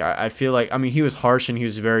unbiased. Like, I feel like, I mean, he was harsh and he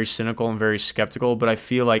was very cynical and very skeptical, but I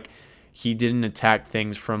feel like he didn't attack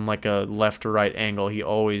things from like a left or right angle. He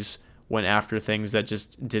always went after things that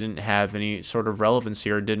just didn't have any sort of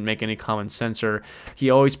relevancy or didn't make any common sense, or he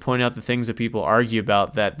always pointed out the things that people argue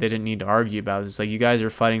about that they didn't need to argue about. It's like, you guys are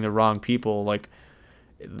fighting the wrong people. Like,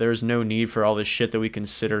 there's no need for all this shit that we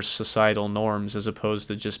consider societal norms, as opposed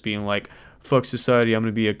to just being like, fuck society, I'm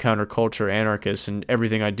going to be a counterculture anarchist and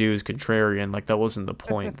everything I do is contrarian. Like, that wasn't the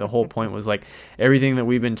point. The whole point was like, everything that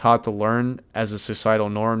we've been taught to learn as a societal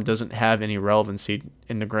norm doesn't have any relevancy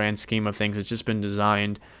in the grand scheme of things. It's just been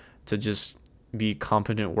designed to just be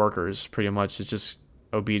competent workers, pretty much. It's just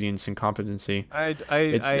obedience and competency. I I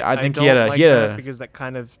It's I, I I think don't like he had that a because that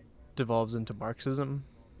kind of devolves into Marxism,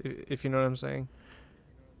 if you know what I'm saying.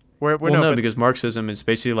 We're well, no, no, but because Marxism is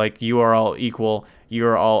basically like you are all equal, you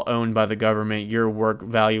are all owned by the government, your work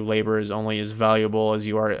value labor is only as valuable as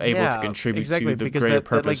you are able to yeah, contribute exactly, to the because greater that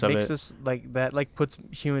purpose like of makes it. us like that like puts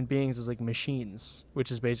human beings as like machines,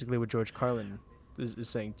 which is basically what George Carlin is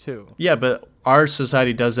saying too. Yeah, but our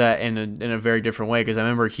society does that in a very different way. Because I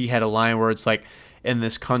remember he had a line where it's like, in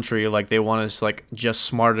this country, like they want us like just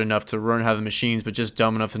smart enough to learn how the machines, but just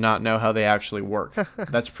dumb enough to not know how they actually work.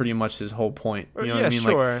 That's pretty much his whole point. You know what I Yeah, mean?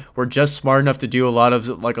 Like sure. we're just smart enough to do a lot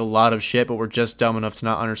of shit, but we're just dumb enough to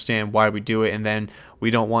not understand why we do it, and then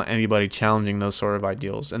we don't want anybody challenging those sort of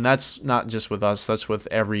ideals. And that's not just with us. That's with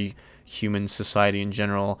every human society in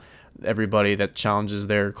general. Everybody that challenges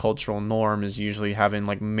their cultural norm is usually having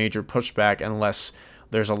like major pushback unless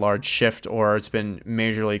there's a large shift or it's been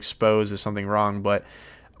majorly exposed as something wrong. But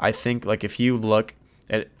I think like if you look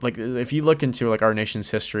into like our nation's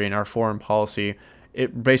history and our foreign policy,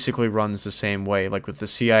 it basically runs the same way. Like with the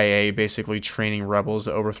CIA basically training rebels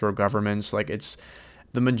to overthrow governments, like it's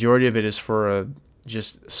the majority of it is for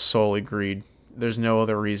just solely greed. There's no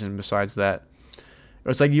other reason besides that.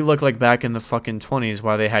 It's like you look like back in the fucking 20s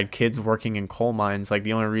why they had kids working in coal mines. Like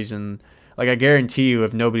the only reason, like I guarantee you,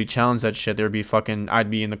 if nobody challenged that shit, there'd be fucking I'd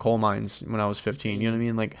be in the coal mines when I was 15. You know what I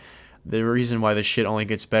mean? Like the reason why this shit only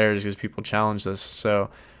gets better is because people challenge this. So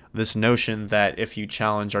this notion that if you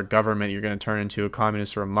challenge our government, you're going to turn into a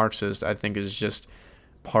communist or a Marxist, I think is just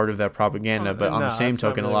part of that propaganda. But on No, the same that's not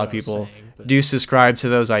token, really a lot what of I was people saying, but do subscribe to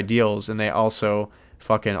those ideals, and they also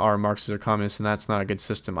fucking are Marxists or communists, and that's not a good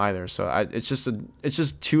system either. So it's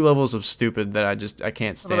just two levels of stupid that I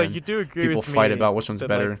can't but like stand. you do agree People with fight me about which one's that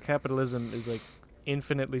better. like capitalism is like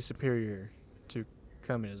infinitely superior to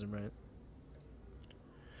communism, right?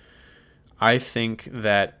 I think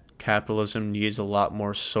that capitalism needs a lot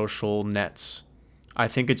more social nets. I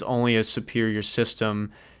think it's only a superior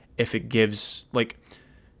system if it gives, like,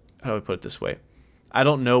 how do I put it this way? I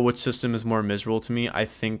don't know which system is more miserable to me. I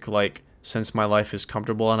think, like, since my life is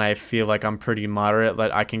comfortable and I feel like I'm pretty moderate,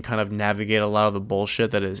 that I can kind of navigate a lot of the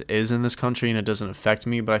bullshit that is in this country and it doesn't affect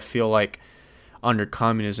me. But I feel like under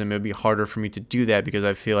communism, it would be harder for me to do that because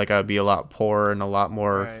I feel like I would be a lot poorer and a lot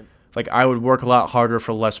more, Right. like, I would work a lot harder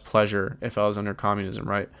for less pleasure if I was under communism,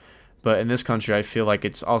 right? But in this country, I feel like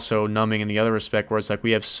it's also numbing in the other respect where it's like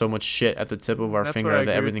we have so much shit at the tip of our That's what finger I that agree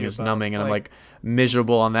with everything you is about. numbing. And I'm Like, like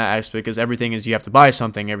miserable on that aspect because everything is you have to buy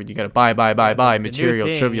something. You got to buy, yeah, buy, the new material,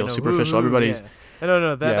 thing, trivial, superficial. woohoo, Everybody's, yeah. No,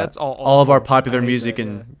 yeah, that's all all of our awful. I popular hate music that, yeah.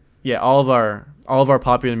 and yeah, all of our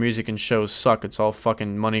popular music and shows suck. It's all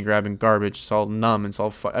fucking money grabbing garbage. It's all numb. It's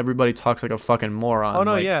all everybody talks like a fucking moron. Oh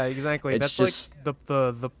no, like, yeah, exactly. it's That's just like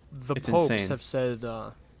the it's popes insane. have said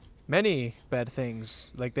many bad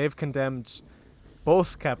things. Like they've condemned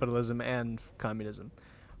both capitalism and communism,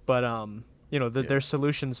 but Yeah. their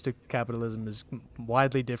solutions to capitalism is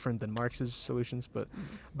widely different than Marx's solutions. But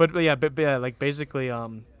yeah, like basically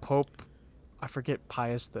Pope, I forget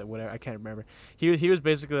Pius the whatever, I can't remember. He was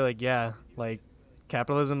basically like, yeah, like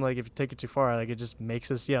capitalism, like if you take it too far, like it just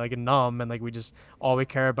makes us, yeah, like numb, and like we just all we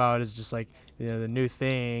care about is just like the new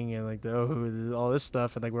thing and like all this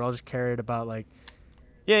stuff, and like we're all just carried about like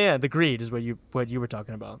yeah, the greed is what you were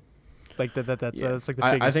talking about. Like Yeah, that's like the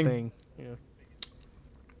I biggest think thing. Yeah.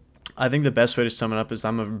 I think the best way to sum it up is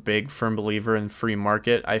I'm a big firm believer in free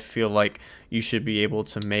market. I feel like you should be able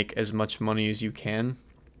to make as much money as you can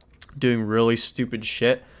doing really stupid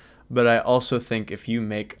shit. But I also think if you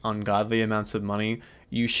make ungodly amounts of money,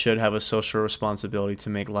 you should have a social responsibility to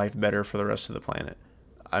make life better for the rest of the planet.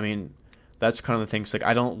 I mean, that's kind of the thing. Like,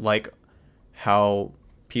 I don't like how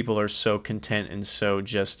people are so content and so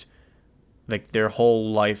just like their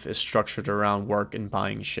whole life is structured around work and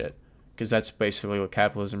buying shit. Because that's basically what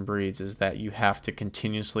capitalism breeds, is that you have to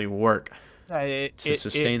continuously work to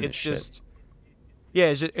sustain this It's shit. just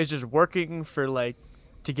yeah, it's just working for like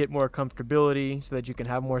to get more comfortability so that you can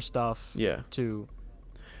have more stuff Yeah. to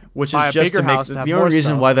Which buy is a just bigger to make house to have the more only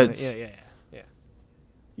reason stuff, why and then- that's yeah.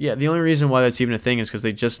 yeah, the only reason why that's even a thing is because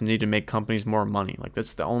they just need to make companies more money. Like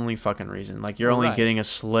that's the only fucking reason. Like you're only Right. getting a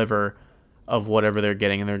sliver of whatever they're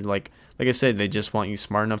getting, and they're like I said, they just want you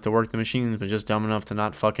smart enough to work the machines, but just dumb enough to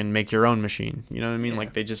not fucking make your own machine. You know what I mean? Yeah.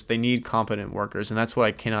 Like they need competent workers, and that's what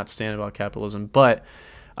I cannot stand about capitalism. But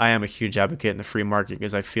I am a huge advocate in the free market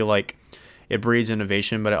because I feel like it breeds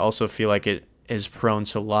innovation, but I also feel like it is prone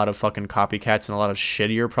to a lot of fucking copycats and a lot of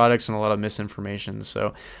shittier products and a lot of misinformation.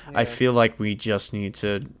 So I Yeah. feel like we just need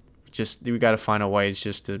to we got to find a way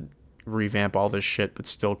just to revamp all this shit but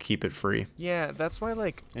still keep it free Yeah, that's why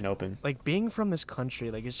and open. like being from this country,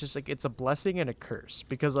 like it's just like it's a blessing and a curse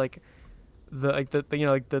because like the you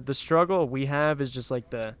know like the struggle we have is just like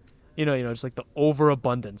the just like the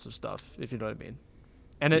overabundance of stuff, if you know what I mean.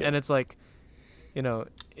 Yeah. And it's like, you know,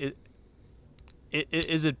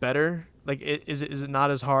 is it better? Like is it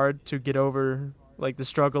not as hard to get over like the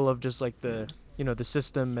struggle of just like the the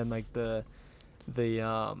system and like the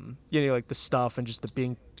like the stuff and just the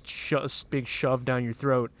being shoved down your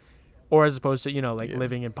throat, or as opposed to like Yeah.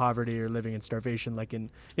 living in poverty or living in starvation, like in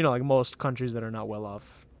like most countries that are not well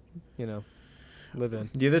off, live in.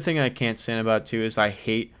 The other thing I can't stand about too is I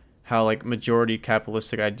hate how like majority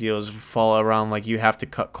capitalistic ideals fall around like you have to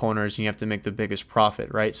cut corners and you have to make the biggest profit,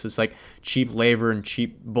 right? So it's like cheap labor and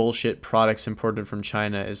cheap bullshit products imported from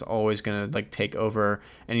China is always gonna like take over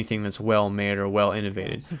anything that's well made or well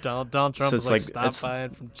innovated. Donald Trump So is it's like, stop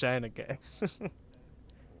buying from China, guys.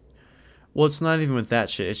 Well, it's not even with that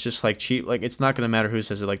shit. It's just like cheap. Like it's not gonna matter who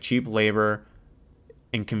says it. Like cheap labor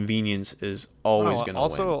and convenience is always No, gonna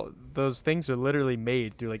also, win. those things are literally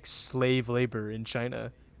made through like slave labor in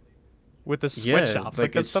China with the Yeah, sweatshops. like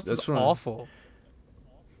Like that it's stuff is that's what I'm- awful.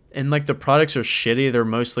 And like the products are shitty. They're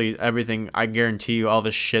mostly everything. I guarantee you, all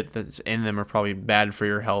the shit that's in them are probably bad for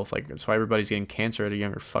your health. Like that's why everybody's getting cancer at a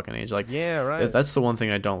younger fucking age. Like Yeah, right. that's the one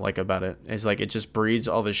thing I don't like about it. Is like it just breeds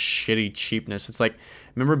all this shitty cheapness. It's like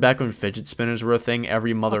remember back when fidget spinners were a thing?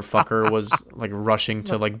 Every motherfucker was like rushing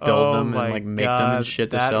to like build them and like make them and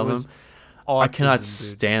shit to sell them. I cannot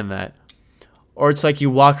stand that. Or it's like you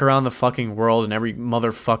walk around the fucking world and every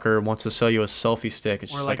motherfucker wants to sell you a selfie stick.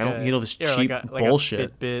 It's just like I don't need all this cheap bullshit. Like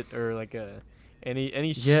a Fitbit or like any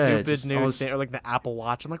Yeah, stupid just all new this- thing, or like the Apple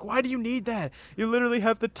Watch. I'm like, why do you need that? You literally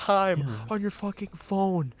have the time on your fucking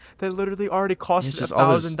phone that literally already costs just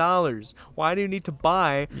all this- $1,000. Why do you need to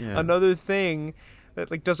buy Yeah. another thing that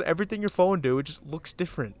like does everything your phone do? It just looks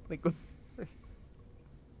different. Like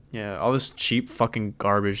Yeah, all this cheap fucking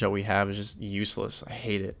garbage that we have is just useless. I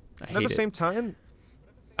hate it. I hate at the it. same time,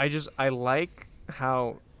 I like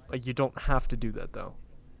how like you don't have to do that though.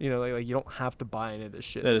 Like you don't have to buy any of this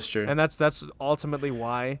shit. That is true. And that's ultimately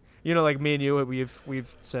why, like me and you,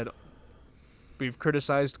 we've said we've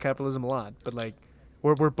criticized capitalism a lot, but like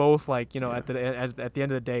we're both like, at the end of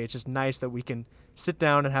the day, it's just nice that we can sit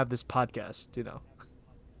down and have this podcast.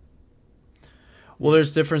 Well,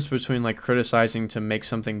 there's difference between like criticizing to make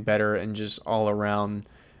something better and just all around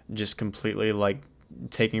just completely like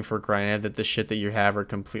taking for granted that the shit that you have are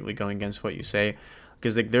completely going against what you say.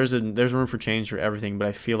 Because like there's room for change for everything, but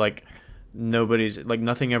I feel like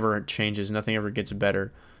nothing ever changes, nothing ever gets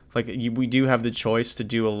better. Like we do have the choice to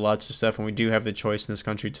do lots of stuff, and we do have the choice in this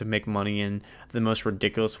country to make money in the most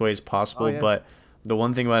ridiculous ways possible. Oh, yeah. But the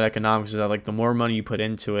one thing about economics is that like the more money you put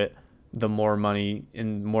into it, the more money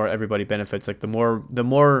and more everybody benefits. Like the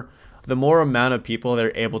more amount of people that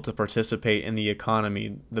are able to participate in the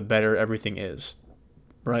economy, the better everything is.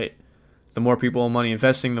 Right? The more people and money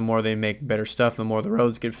investing, the more they make better stuff, the more the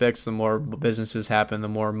roads get fixed, the more businesses happen, the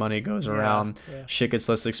more money goes around, shit gets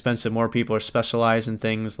less expensive, more people are specialized in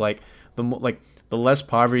things. Like the less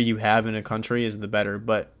poverty you have in a country is the better.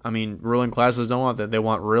 But I mean, ruling classes don't want that. They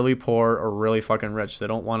want really poor or really fucking rich. They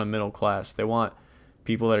don't want a middle class. They want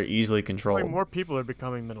people that are easily controlled. Like more people are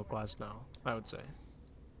becoming middle class now, I would say.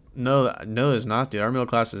 No, there's not, dude. Our middle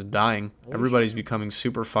class is dying. Are you Everybody's sure? becoming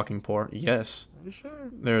super fucking poor. Yes. Are you sure?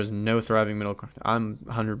 There is no thriving middle class. I'm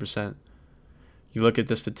 100%. You look at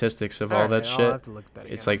the statistics of all that I'll shit. have to look at that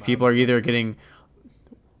It's again. like people are either getting.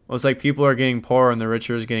 Well, it's like people are getting poorer and the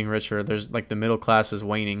richer is getting richer. There's like the middle class is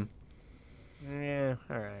waning. Yeah,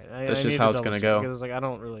 all right. That's I just need how to it's gonna double check go. Because like I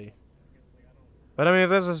don't really. But I mean, if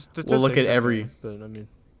there's a statistic. Well, look at every. But I mean,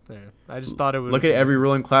 yeah. I just thought it would. Look at every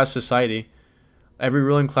ruling class society. Every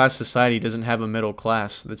ruling class society doesn't have a middle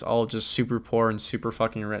class. That's all just super poor and super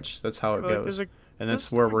fucking rich. That's how it goes. And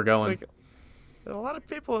that's where we're going. Like, a lot of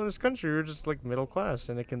people in this country are just like middle class,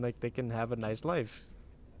 and they can have a nice life.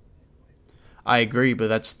 I agree, but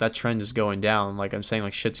that trend is going down. Like I'm saying,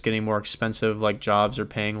 like shit's getting more expensive. Like jobs are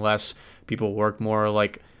paying less. People work more.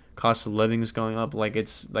 Like cost of living is going up. Like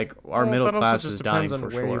it's like our middle class is dying for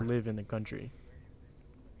Depends on sure. where you live in the country.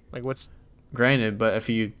 Like what's Granted, but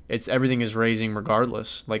it's everything is raising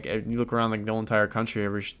regardless. Like you look around like the whole entire country,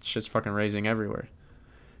 every shit's fucking raising everywhere.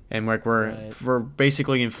 And like we're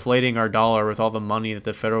basically inflating our dollar with all the money that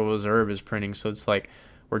the Federal Reserve is printing. So it's like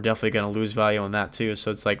we're definitely going to lose value on that too.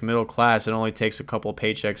 So it's like middle class. It only takes a couple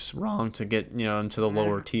paychecks wrong to get into the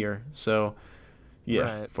lower tier. So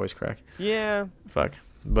yeah, voice crack. Yeah. Fuck.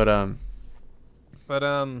 But I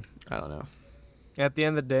don't know. At the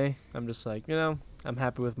end of the day, I'm just like I'm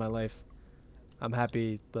happy with my life. I'm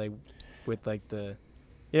happy like with like the,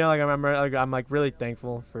 like I remember like I'm like really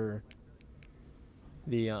thankful for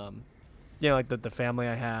the like the family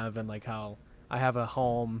I have, and like how I have a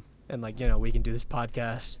home, and like we can do this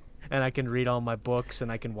podcast, and I can read all my books,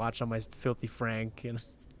 and I can watch all my filthy Frank and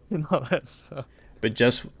and all that stuff. But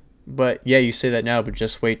just, but yeah, you say that now, but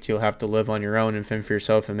just wait till you'll have to live on your own and fend for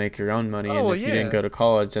yourself and make your own money. Oh And well, if you didn't yeah. go to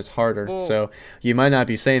college, that's harder. Well, So you might not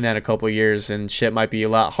be saying that in a couple of years, and shit might be a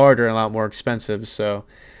lot harder and a lot more expensive. So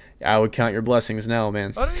I would count your blessings now,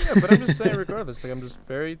 man. oh no, yeah, but I'm just saying, regardless, like I'm just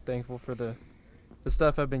very thankful for the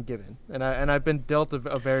stuff I've been given, and I've been dealt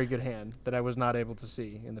a very good hand that I was not able to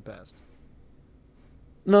see in the past.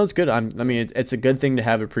 No, it's good. I mean, it's a good thing to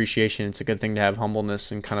have appreciation. It's a good thing to have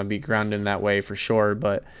humbleness and kind of be grounded in that way for sure.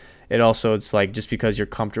 But it's like just because you're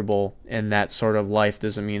comfortable in that sort of life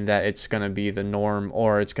doesn't mean that it's gonna be the norm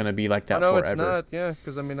or it's gonna be like that No, forever. it's not. Yeah,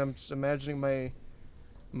 because I mean, I'm just imagining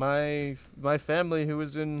my family who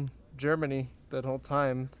was in Germany that whole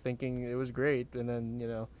time, thinking it was great, and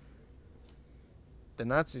then the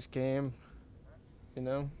Nazis came.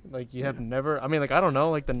 Like you have Yeah. never. I mean, like I don't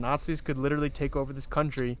know. Like the Nazis could literally take over this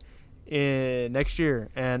country in next year,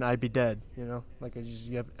 and I'd be dead. Like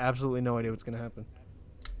you have absolutely no idea what's gonna happen.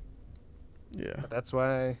 Yeah. But that's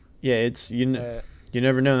why. Yeah, it's you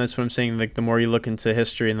never know. That's what I'm saying. Like the more you look into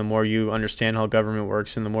history and the more you understand how government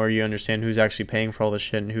works and the more you understand who's actually paying for all the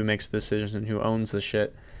shit and who makes the decisions and who owns the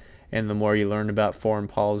shit, and the more you learn about foreign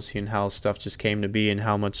policy and how stuff just came to be and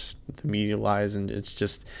how much the media lies, and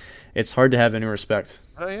it's hard to have any respect.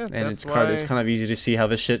 Oh yeah, And it's kind of easy to see how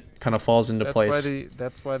this shit kind of falls into place.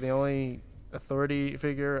 That's why the only authority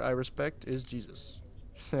figure I respect is Jesus.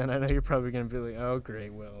 And I know you're probably gonna be like, oh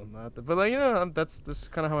great, well not the, but like this is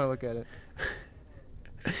kind of how I look at it.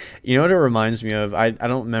 You know what it reminds me of? I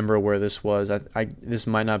don't remember where this was. This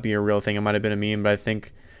might not be a real thing. It might have been a meme, but I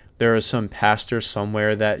think there was some pastor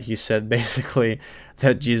somewhere that he said basically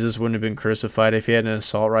that Jesus wouldn't have been crucified if he had an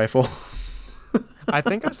assault rifle. I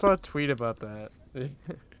think I saw a tweet about that.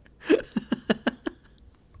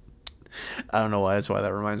 I don't know why. That's why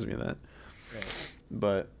that reminds me of that. Right.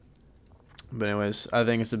 But anyways, I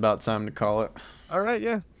think it's about time to call it. All right,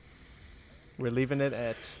 yeah. We're leaving it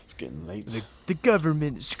at It's getting late. the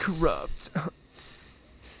government is corrupt.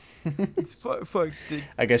 Fuck.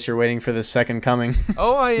 I guess you're waiting for the second coming.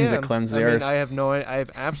 Oh, I am. To cleanse the I earth. mean, I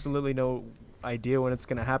have absolutely no idea when it's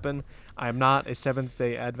gonna happen. I'm not a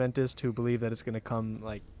Seventh-day Adventist who believe that it's gonna come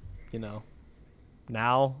like,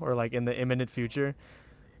 now or like in the imminent future.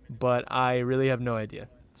 But I really have no idea.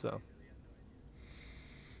 So.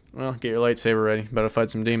 Well, get your lightsaber ready. Better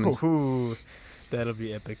fight some demons. Ooh, that'll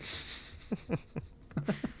be epic.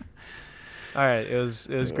 All right, it was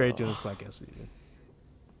great doing this podcast with you.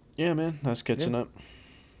 Yeah, man. Nice catching up.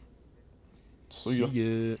 See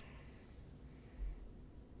ya.